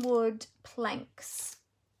Pinewood Planks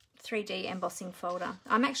 3D embossing folder.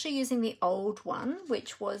 I'm actually using the old one,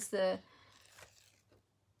 which was the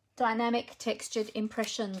Dynamic Textured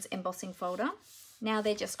Impressions embossing folder. Now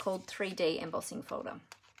they're just called 3D embossing folder.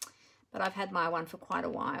 But I've had my one for quite a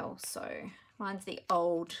while, so mine's the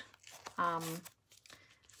old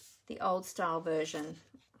style version.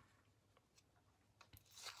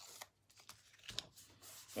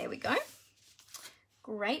 There we go.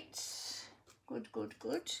 Great. Good, good,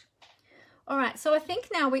 good. All right, so I think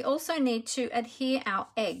now we also need to adhere our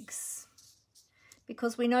eggs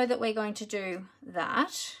because we know that we're going to do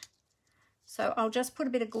that. So I'll just put a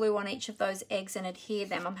bit of glue on each of those eggs and adhere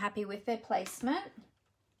them. I'm happy with their placement.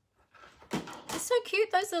 They're so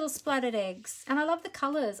cute, those little splattered eggs. And I love the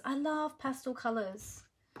colours. I love pastel colours.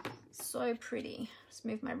 So pretty. Just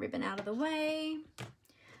move my ribbon out of the way.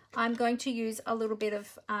 I'm going to use a little bit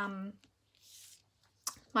of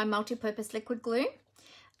my multi-purpose liquid glue.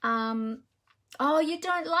 Oh, you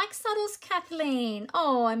don't like subtles, Kathleen?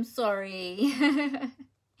 Oh, I'm sorry.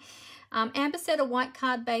 Amber said a white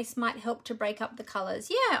card base might help to break up the colours.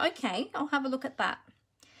 Yeah, okay, I'll have a look at that.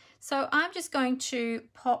 So I'm just going to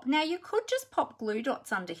pop. Now you could just pop glue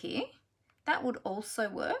dots under here. That would also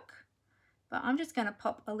work. But I'm just going to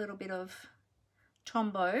pop a little bit of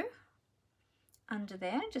Tombow under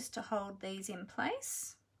there just to hold these in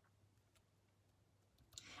place.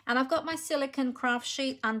 And I've got my silicone craft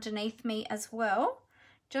sheet underneath me as well,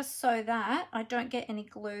 just so that I don't get any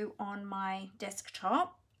glue on my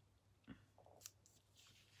desktop.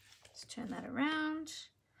 Let's turn that around.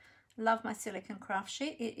 Love my silicone craft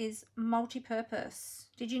sheet. It is multi-purpose.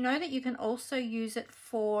 Did you know that you can also use it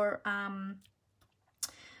for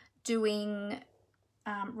doing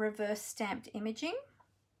reverse stamped imaging,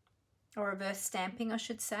 or reverse stamping, I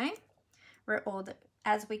should say, or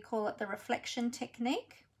as we call it, the reflection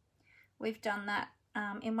technique. We've done that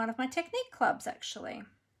in one of my technique clubs, actually.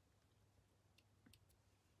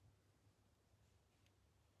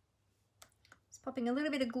 Just popping a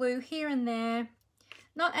little bit of glue here and there.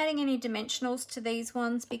 Not adding any dimensionals to these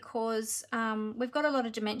ones because we've got a lot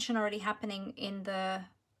of dimension already happening in the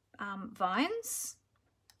vines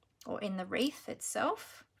or in the wreath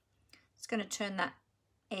itself. It's going to turn that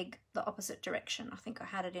egg the opposite direction. I think I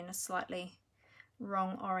had it in a slightly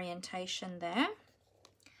wrong orientation there.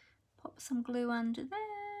 Pop some glue under there.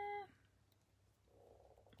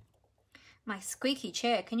 My squeaky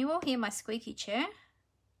chair. Can you all hear my squeaky chair?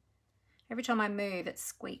 Every time I move, it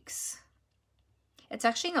squeaks. It's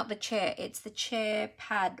actually not the chair, it's the chair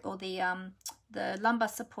pad, or the lumbar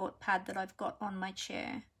support pad that I've got on my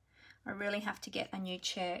chair. I really have to get a new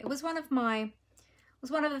chair. It was one of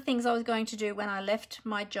the things I was going to do when I left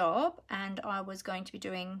my job and I was going to be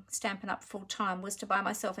doing Stampin' Up! Full time, was to buy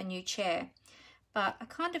myself a new chair. But I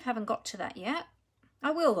kind of haven't got to that yet.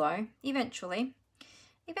 I will though, eventually.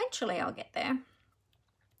 Eventually I'll get there.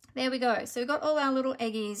 There we go. So we've got all our little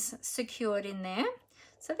eggies secured in there.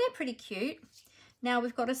 So they're pretty cute. Now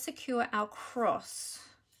we've got to secure our cross.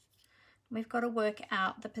 We've got to work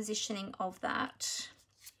out the positioning of that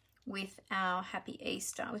with our Happy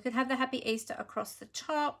Easter. We could have the Happy Easter across the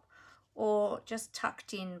top or just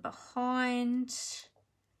tucked in behind.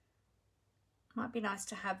 Might be nice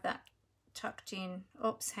to have that tucked in.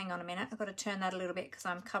 Oops, hang on a minute. I've got to turn that a little bit because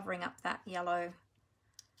I'm covering up that yellow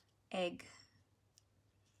egg.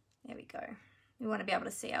 There we go. We want to be able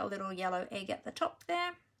to see our little yellow egg at the top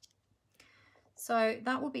there. So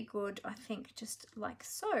that will be good, I think, just like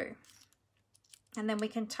so. And then we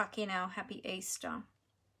can tuck in our Happy Easter.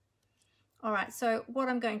 All right, so what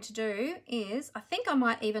I'm going to do is, I think I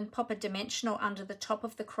might even pop a dimensional under the top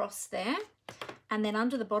of the cross there. And then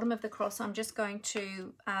under the bottom of the cross, I'm just going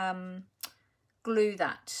to glue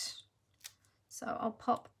that. So I'll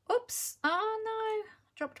pop, oops, oh no,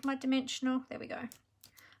 dropped my dimensional. There we go.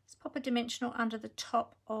 Let's pop a dimensional under the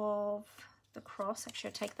top of the cross. Actually,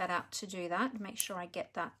 I'll take that out to do that and make sure I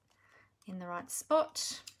get that in the right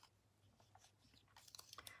spot.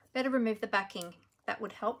 Better remove the backing. That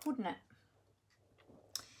would help, wouldn't it?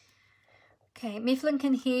 Okay, Mifflin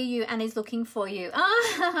can hear you and is looking for you.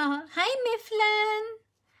 Ah, hey Mifflin.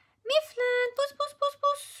 Mifflin, puss, puss, puss,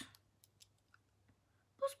 puss.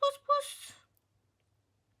 Puss, puss, puss.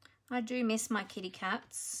 I do miss my kitty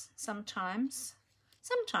cats sometimes.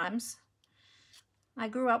 Sometimes. I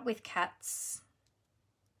grew up with cats.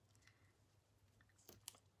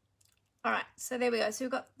 All right, so there we go. So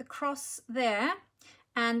we've got the cross there.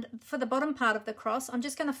 And for the bottom part of the cross, I'm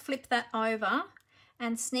just going to flip that over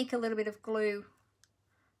and sneak a little bit of glue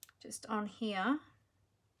just on here.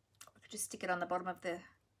 I could just stick it on the bottom of the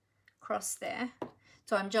cross there.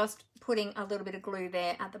 So I'm just putting a little bit of glue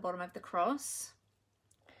there at the bottom of the cross.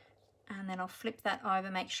 And then I'll flip that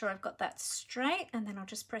over, make sure I've got that straight, and then I'll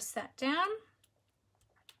just press that down.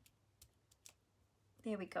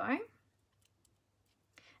 There we go.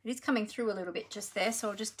 It is coming through a little bit just there, so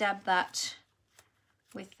I'll just dab that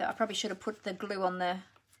with, I probably should have put the glue on the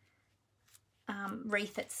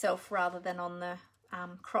wreath itself rather than on the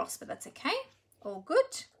cross, but that's okay, all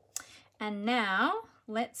good. And now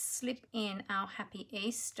let's slip in our Happy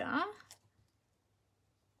Easter.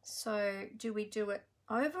 So do we do it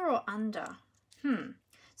over or under?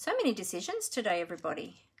 So many decisions today,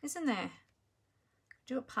 everybody, isn't there?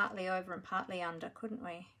 Do it partly over and partly under, couldn't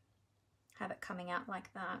we? Have it coming out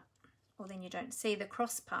like that. Or then you don't see the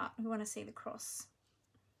cross part. We want to see the cross.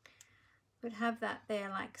 We'd have that there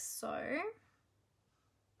like so.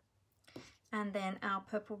 And then our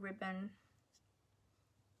purple ribbon.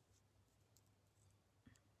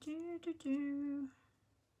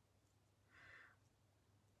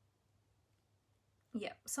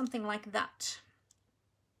 Yep, something like that.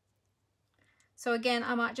 So again,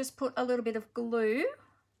 I might just put a little bit of glue.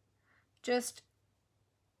 Just,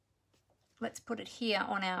 let's put it here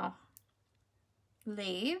on our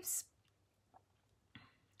leaves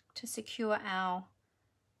to secure our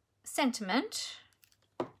sentiment,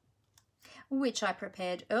 which I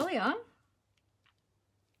prepared earlier.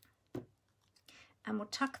 And we'll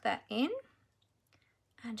tuck that in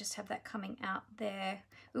and just have that coming out there.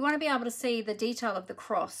 We want to be able to see the detail of the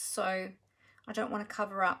cross, so I don't want to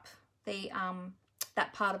cover up the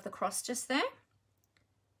that part of the cross just there.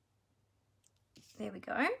 There we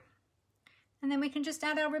go. And then we can just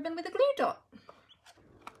add our ribbon with a glue dot.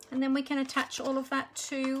 And then we can attach all of that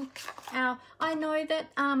to our, I know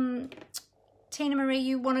that Tina Marie,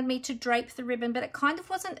 you wanted me to drape the ribbon, but it kind of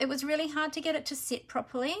wasn't, it was really hard to get it to sit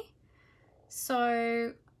properly.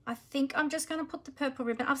 So I think I'm just going to put the purple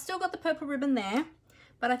ribbon, I've still got the purple ribbon there,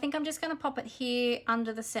 but I think I'm just going to pop it here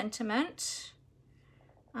under the sentiment.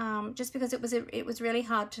 Just because it was really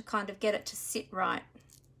hard to kind of get it to sit right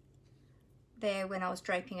there when I was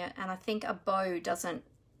draping it, and I think a bow doesn't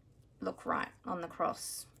look right on the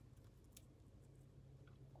cross.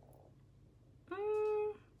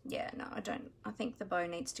 Yeah, no, I don't. I think the bow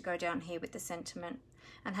needs to go down here with the sentiment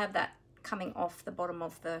and have that coming off the bottom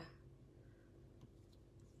of the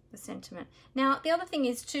sentiment. Now, the other thing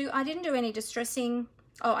is too, I didn't do any distressing.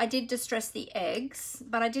 Oh, I did distress the eggs,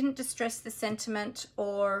 but I didn't distress the sentiment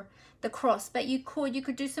or the cross. But you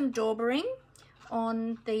could do some daubering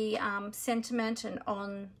on the sentiment and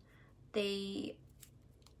on the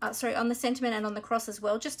on the sentiment and on the cross as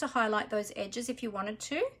well, just to highlight those edges if you wanted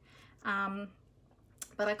to.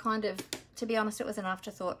 But I kind of, to be honest, it was an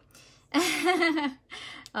afterthought. But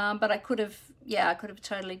I could have, yeah, I could have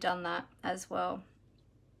totally done that as well.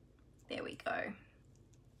 There we go.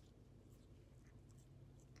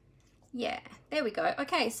 Yeah, there we go.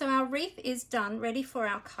 Okay, so our wreath is done, ready for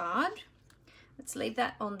our card. Let's leave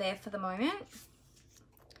that on there for the moment.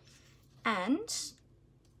 And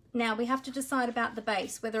now we have to decide about the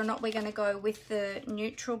base, whether or not we're going to go with the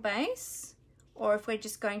neutral base or if we're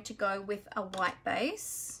just going to go with a white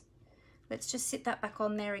base. Let's just sit that back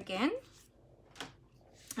on there again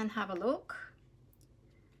and have a look.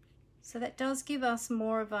 So that does give us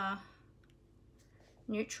more of a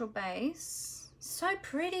neutral base. So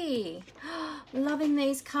pretty. Loving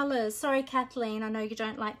these colors. Sorry, Kathleen, I know you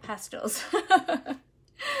don't like pastels.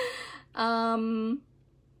 But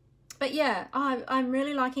yeah, I'm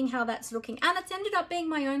really liking how that's looking, and it's ended up being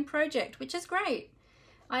my own project, which is great.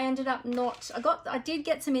 I ended up I did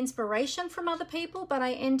get some inspiration from other people, but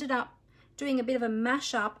I ended up doing a bit of a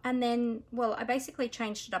mashup, and then, well, I basically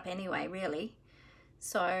changed it up anyway, really.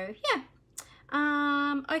 So yeah.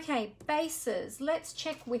 Okay, bases. Let's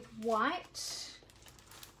check with white.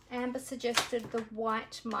 Amber suggested the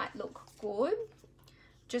white might look good,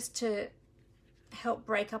 just to help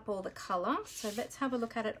break up all the color. So let's have a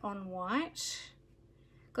look at it on white,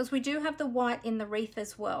 because we do have the white in the wreath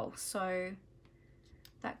as well, so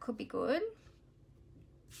that could be good.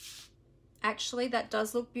 Actually, that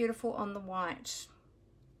does look beautiful on the white.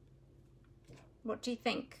 What do you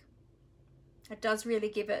think? It does really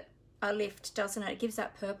give it a lift, doesn't it? It gives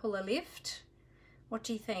that purple a lift. What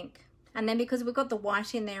do you think? And then because we've got the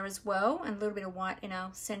white in there as well, and a little bit of white in our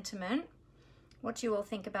sentiment, what do you all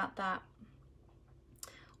think about that?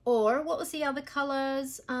 Or what was the other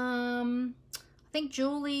colors? I think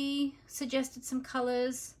Julie suggested some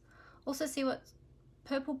colors. Also see what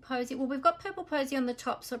purple posy. Well, we've got purple posy on the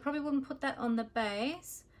top, so I probably wouldn't put that on the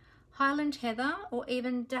base. Highland Heather, or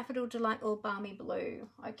even Daffodil Delight or Balmy Blue.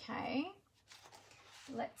 Okay,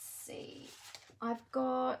 let's see. I've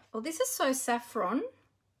got, oh, this is So Saffron.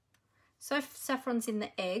 So Saffron's in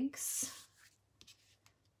the eggs.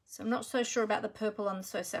 So I'm not so sure about the purple on the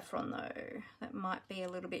So Saffron though. That might be a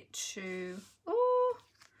little bit too, oh,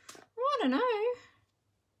 I don't know.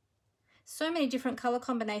 So many different color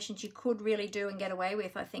combinations you could really do and get away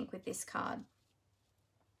with, I think, with this card.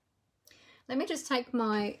 Let me just take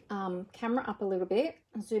my camera up a little bit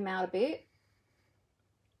and zoom out a bit.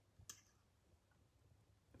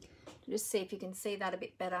 Just see if you can see that a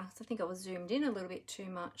bit better. So I think I was zoomed in a little bit too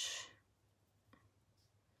much.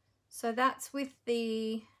 So that's with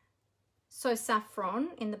the So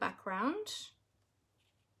Saffron in the background.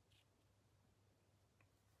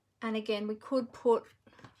 And again, we could put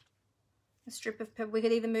a strip of purple. We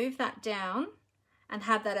could either move that down and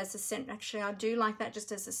have that as a center. Actually, I do like that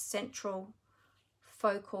just as a central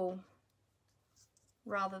focal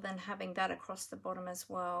rather than having that across the bottom as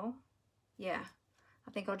well. Yeah,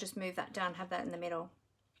 I think I'll just move that down, have that in the middle.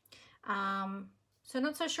 So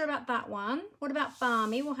not so sure about that one. What about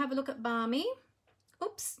Balmy? We'll have a look at Balmy.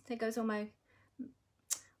 Oops, there goes all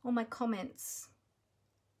my comments.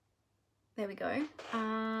 There we go.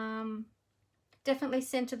 Definitely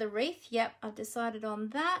center the wreath. Yep, I've decided on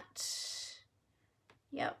that.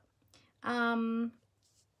 Yep. Glenda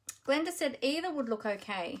said either would look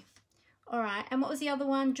okay. All right, and what was the other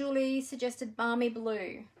one? Julie suggested Balmy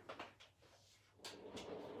Blue.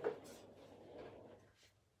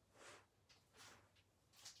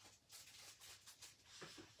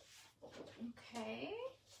 Okay,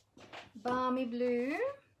 Balmy Blue.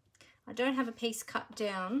 I don't have a piece cut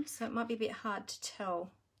down, so it might be a bit hard to tell.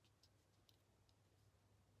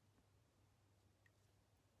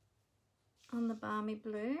 On the Balmy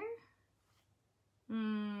Blue.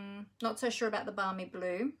 Not so sure about the Balmy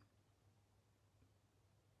Blue.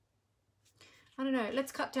 I don't know.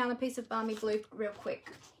 Let's cut down a piece of Balmy Blue real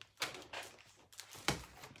quick.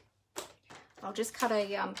 I'll just cut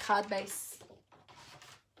a card base.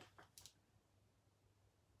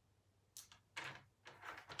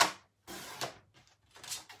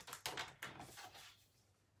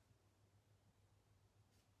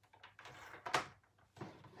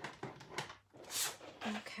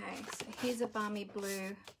 Okay, so here's a Balmy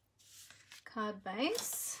Blue card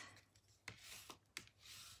base.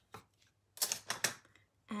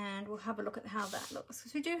 And we'll have a look at how that looks.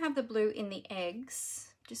 Because we do have the blue in the eggs.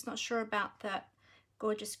 Just not sure about that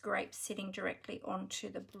gorgeous grape sitting directly onto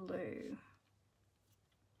the blue.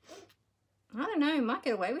 I don't know, might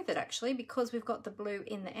get away with it actually because we've got the blue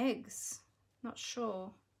in the eggs. Not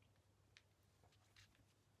sure.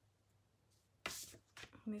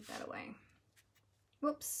 Move that away.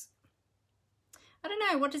 Whoops. I don't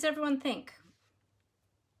know, what does everyone think?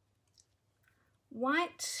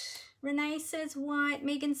 White, Renee says white,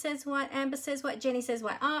 Megan says white, Amber says white, Jenny says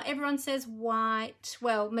white. Ah, everyone says white.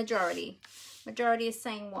 Well, majority. Majority is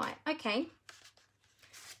saying white. Okay.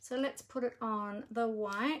 So let's put it on the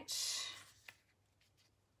white.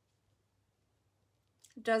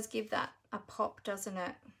 It does give that a pop, doesn't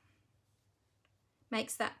it?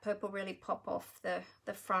 Makes that purple really pop off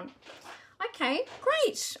the front. Okay,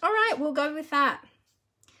 great. All right, we'll go with that.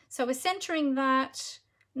 So we're centering that,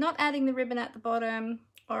 not adding the ribbon at the bottom.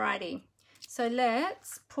 Alrighty. So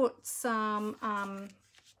let's put some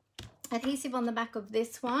adhesive on the back of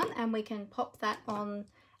this one and we can pop that on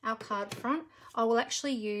our card front. I will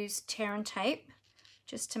actually use tear and tape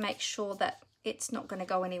just to make sure that it's not going to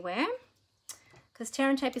go anywhere because tear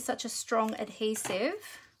and tape is such a strong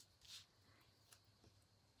adhesive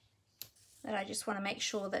that I just want to make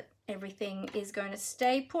sure that everything is going to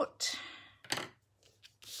stay put.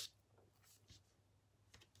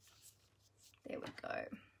 There we go.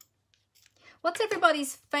 What's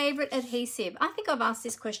everybody's favorite adhesive? I think I've asked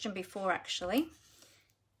this question before actually.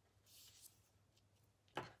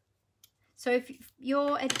 So if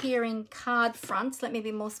you're adhering card fronts, let me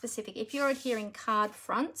be more specific. If you're adhering card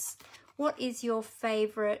fronts, what is your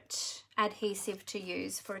favorite adhesive to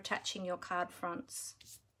use for attaching your card fronts?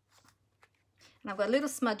 And I've got a little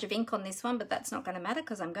smudge of ink on this one, but that's not going to matter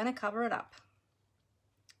because I'm going to cover it up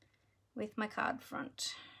with my card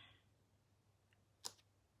front.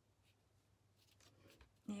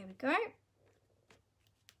 There we go.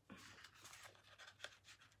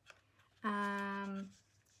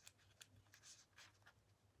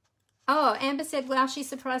 Oh, Amber said, wow, she's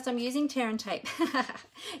surprised I'm using tear and tape.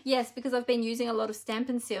 Yes, because I've been using a lot of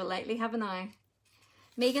Stampin' Seal lately, haven't I?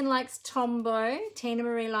 Megan likes Tombow. Tina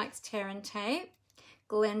Marie likes tear and tape.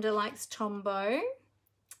 Glenda likes Tombow.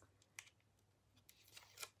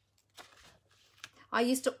 I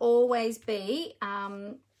used to always be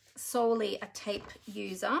solely a tape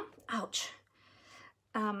user. Ouch.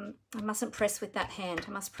 I mustn't press with that hand.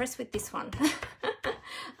 I must press with this one.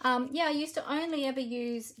 Yeah, I used to only ever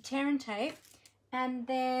use tear and tape. And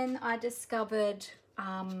then I discovered,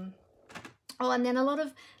 and then a lot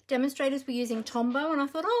of demonstrators were using Tombow. And I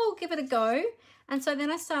thought, oh, I'll give it a go. And so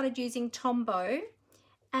then I started using Tombow,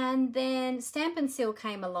 and then Stampin' Seal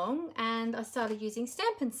came along and I started using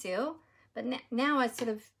Stampin' Seal. But now I sort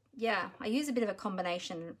of, yeah, I use a bit of a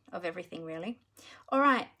combination of everything really. All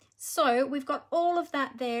right, so we've got all of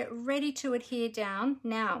that there ready to adhere down.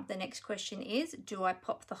 Now the next question is, do I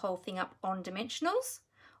pop the whole thing up on dimensionals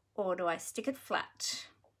or do I stick it flat?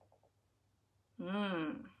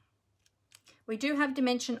 We do have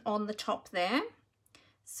dimension on the top there.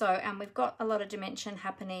 So, and we've got a lot of dimension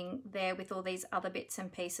happening there with all these other bits and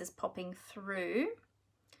pieces popping through.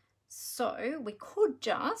 So we could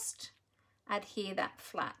just adhere that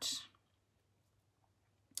flat,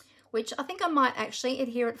 which I think I might actually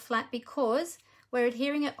adhere it flat because we're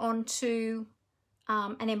adhering it onto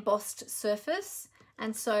an embossed surface.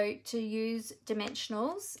 And so to use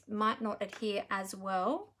dimensionals might not adhere as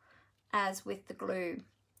well as with the glue.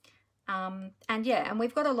 And yeah, and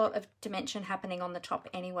we've got a lot of dimension happening on the top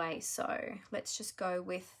anyway, so let's just go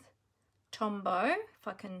with Tombow, if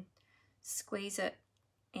I can squeeze it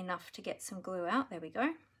enough to get some glue out. There we go.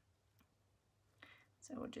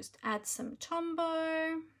 So we'll just add some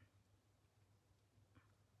Tombow.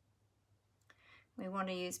 We want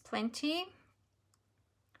to use plenty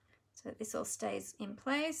so that this all stays in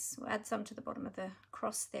place. We'll add some to the bottom of the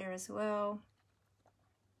cross there as well.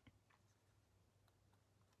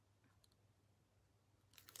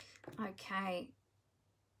 Okay,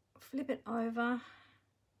 flip it over,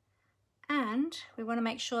 and we want to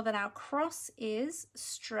make sure that our cross is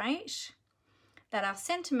straight, that our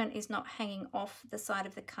sentiment is not hanging off the side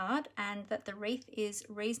of the card, and that the wreath is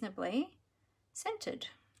reasonably centered,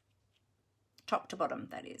 top to bottom,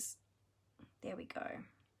 that is. There we go.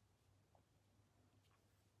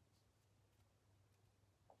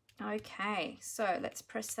 Okay, so let's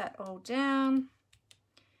press that all down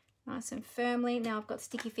nice and firmly. Now I've got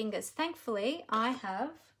sticky fingers. Thankfully, I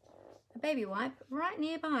have a baby wipe right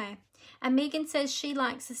nearby. And Megan says she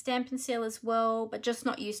likes the Stampin' Seal as well, but just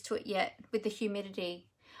not used to it yet with the humidity.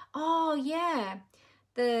 Oh yeah,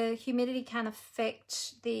 the humidity can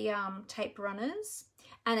affect the tape runners,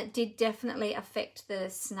 and it did definitely affect the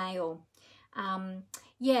snail.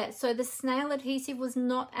 Yeah, so the snail adhesive was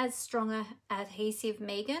not as strong a adhesive,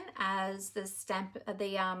 Megan, as the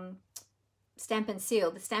Stampin'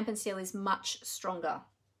 Seal. The Stampin' Seal is much stronger.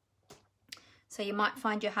 So you might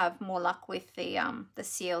find you have more luck with the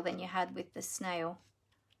seal than you had with the snail.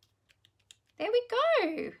 There we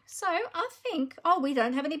go. So I think, oh, we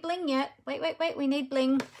don't have any bling yet. Wait, we need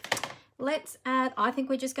bling. Let's add, I think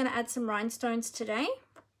we're just going to add some rhinestones today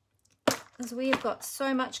because we have got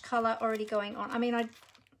so much colour already going on. I mean, I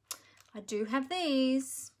do have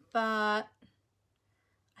these, but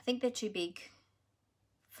I think they're too big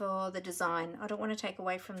for the design. I don't want to take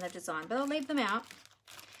away from the design, but I'll leave them out.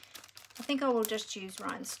 I think I will just use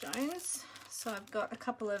rhinestones. So I've got a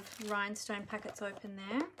couple of rhinestone packets open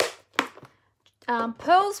there.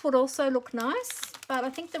 Pearls would also look nice, but I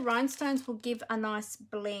think the rhinestones will give a nice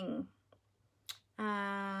bling.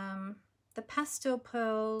 The pastel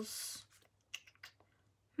pearls,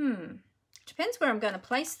 depends where I'm going to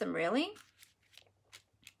place them really.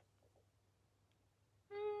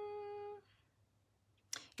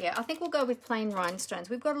 Yeah, I think we'll go with plain rhinestones.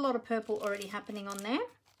 We've got a lot of purple already happening on there.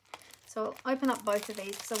 So I'll open up both of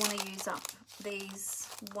these because I want to use up these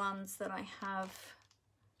ones that I have.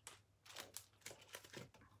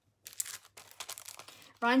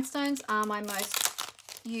 Rhinestones are my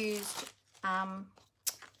most used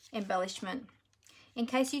embellishment. In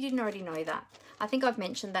case you didn't already know that. I think I've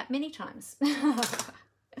mentioned that many times.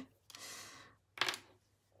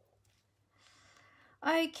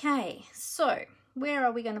 Okay, so where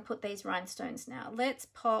are we going to put these rhinestones now? Let's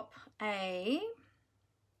pop a...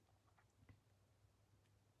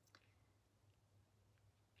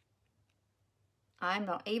 I'm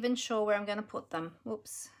not even sure where I'm going to put them.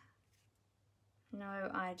 Whoops.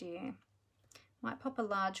 No idea. Might pop a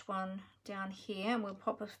large one down here, and we'll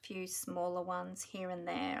pop a few smaller ones here and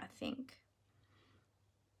there, I think.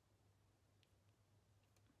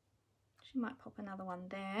 She might pop another one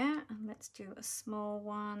there, and let's do a small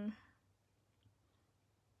one.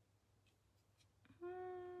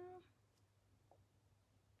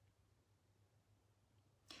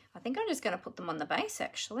 I think I'm just going to put them on the base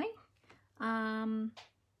actually.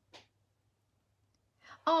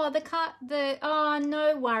 Oh,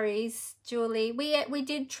 no worries, Julie. We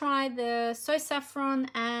did try the So Saffron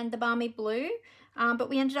and the Balmy Blue, but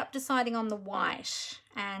we ended up deciding on the white,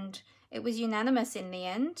 and it was unanimous in the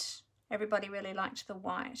end. Everybody really liked the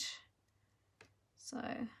white. So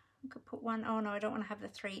I could put one. Oh no, I don't want to have the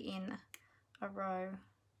 3 in a row.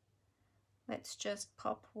 Let's just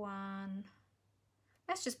pop one.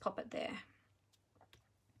 Let's just pop it there.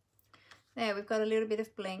 There, we've got a little bit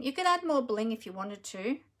of bling. You could add more bling if you wanted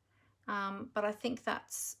to, but I think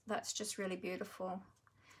that's just really beautiful.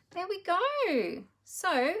 There we go.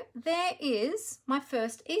 So there is my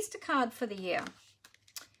first Easter card for the year.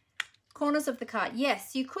 Corners of the card.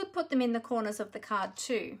 Yes, you could put them in the corners of the card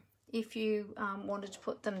too, if you wanted to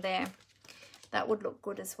put them there. That would look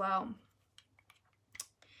good as well.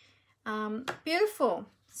 Beautiful.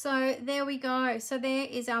 So there we go. So there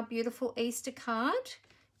is our beautiful Easter card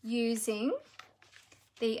using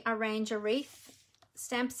the Arrange a Wreath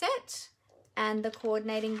stamp set and the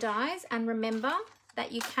coordinating dies. And remember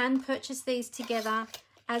that you can purchase these together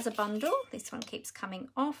as a bundle. This one keeps coming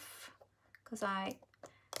off because I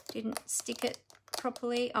didn't stick it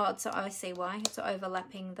properly. Oh, so I see why. It's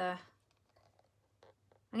overlapping the...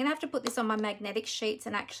 I'm going to have to put this on my magnetic sheets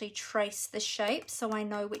and actually trace the shape so I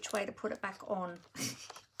know which way to put it back on.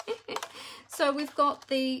 So we've got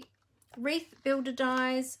the Wreath Builder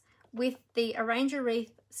dies with the Arrange a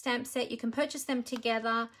Wreath stamp set. You can purchase them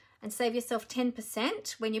together and save yourself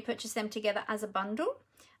 10% when you purchase them together as a bundle.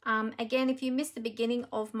 Again, if you missed the beginning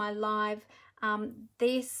of my live,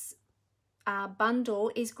 this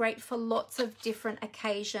bundle is great for lots of different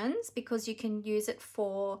occasions because you can use it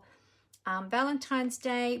for Valentine's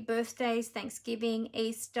Day, birthdays, Thanksgiving,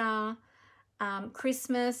 Easter,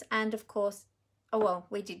 Christmas, and of course, oh well,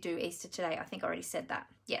 we did do Easter today. I think I already said that.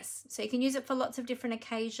 Yes, so you can use it for lots of different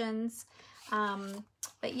occasions.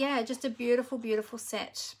 But yeah, just a beautiful, beautiful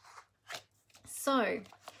set. So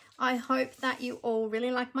I hope that you all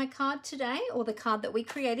really like my card today, or the card that we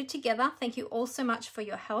created together. Thank you all so much for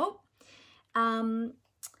your help. Oh,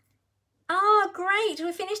 great.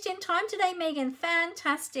 We finished in time today, Megan.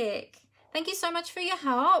 Fantastic. Thank you so much for your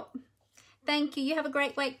help. Thank you. You have a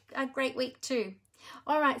great week too.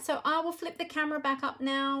 All right, so I will flip the camera back up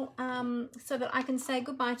now so that I can say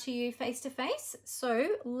goodbye to you face to face. So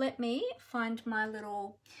let me find my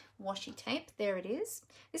little washi tape. There it is.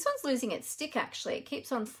 This one's losing its stick actually. It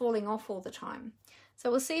keeps on falling off all the time.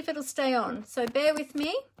 So we'll see if it'll stay on. So bear with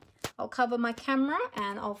me. I'll cover my camera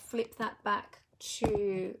and I'll flip that back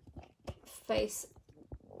to face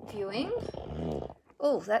viewing.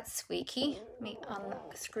 Oh, that's squeaky. Let me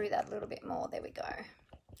unscrew that a little bit more. There we go.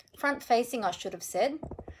 Front facing, I should have said,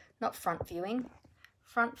 not front viewing.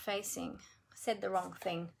 Front facing. I said the wrong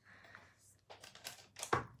thing.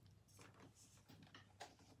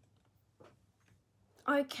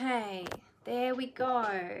 Okay, there we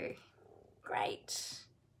go. Great.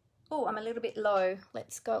 Oh, I'm a little bit low.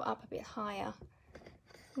 Let's go up a bit higher.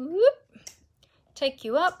 Whoop. Take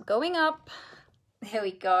you up, going up. There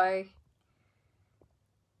we go.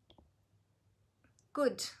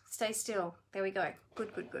 Good. Stay still. There we go.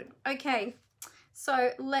 Good, good, good. Okay,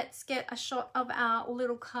 so let's get a shot of our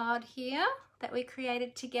little card here that we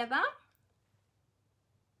created together.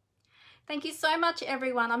 Thank you so much,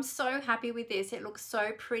 everyone. I'm so happy with this. It looks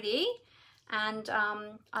so pretty. And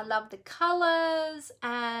I love the colors,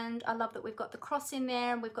 and I love that we've got the cross in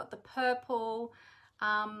there and we've got the purple.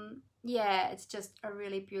 Yeah, it's just a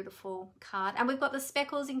really beautiful card. And we've got the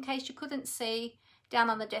speckles in case you couldn't see down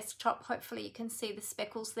on the desktop. Hopefully you can see the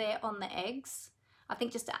speckles there on the eggs. I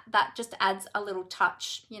think that just adds a little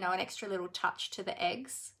touch, you know, an extra little touch to the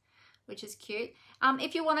eggs, which is cute.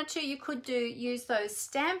 If you wanted to, you could use those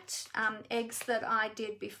stamped eggs that I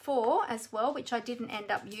did before as well, which I didn't end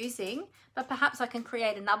up using, but perhaps I can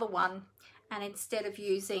create another one, and instead of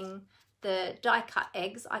using the die cut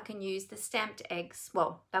eggs, I can use the stamped eggs.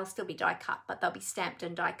 Well, they'll still be die cut, but they'll be stamped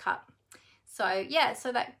and die cut. So yeah,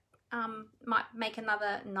 so that might make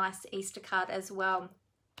another nice Easter card as well.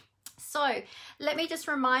 So let me just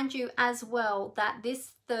remind you as well that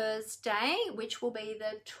this Thursday, which will be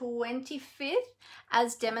the 25th,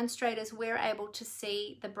 as demonstrators, we're able to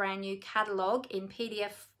see the brand new catalogue in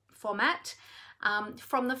PDF format.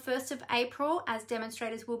 From the 1st of April, as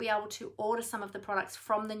demonstrators, we'll be able to order some of the products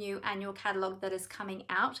from the new annual catalogue that is coming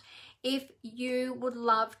out. If you would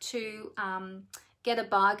love to get a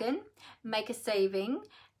bargain, make a saving,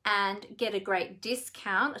 and get a great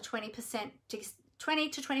discount, a 20 to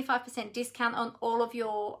 25% discount on all of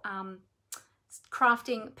your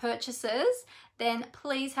crafting purchases, then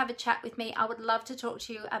please have a chat with me. I would love to talk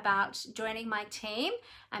to you about joining my team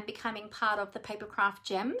and becoming part of the Papercraft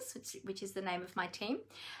Gems, which is the name of my team.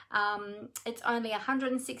 It's only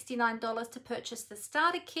 $169 to purchase the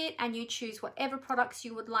starter kit, and you choose whatever products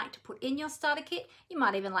you would like to put in your starter kit. You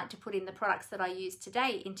might even like to put in the products that I used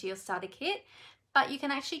today into your starter kit, but you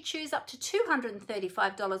can actually choose up to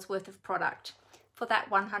 $235 worth of product for that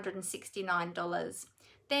 $169.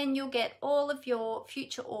 Then you'll get all of your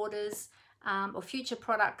future orders or future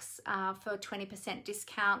products for 20%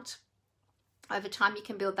 discount. Over time, you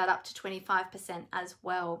can build that up to 25% as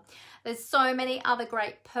well. There's so many other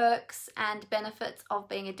great perks and benefits of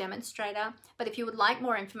being a demonstrator. But if you would like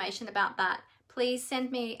more information about that, please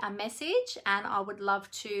send me a message and I would love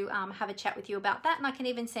to have a chat with you about that. And I can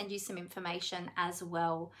even send you some information as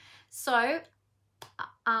well. So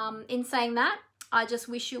in saying that, I just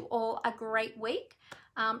wish you all a great week.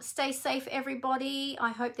 Stay safe, everybody.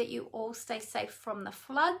 I hope that you all stay safe from the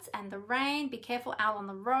floods and the rain. Be careful out on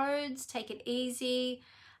the roads. Take it easy.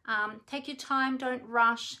 Take your time. Don't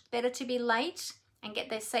rush. Better to be late and get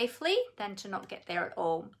there safely than to not get there at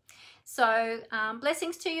all. So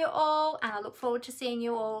blessings to you all, and I look forward to seeing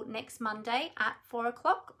you all next Monday at 4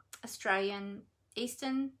 o'clock Australian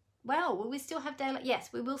Eastern. Well, will we still have daylight? Yes,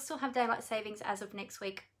 we will still have daylight savings as of next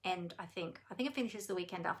week end, I think. I think it finishes the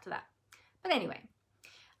weekend after that. But anyway,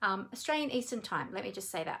 Australian Eastern Time, let me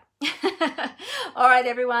just say that. All right,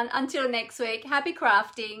 everyone, until next week, happy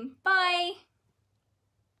crafting. Bye.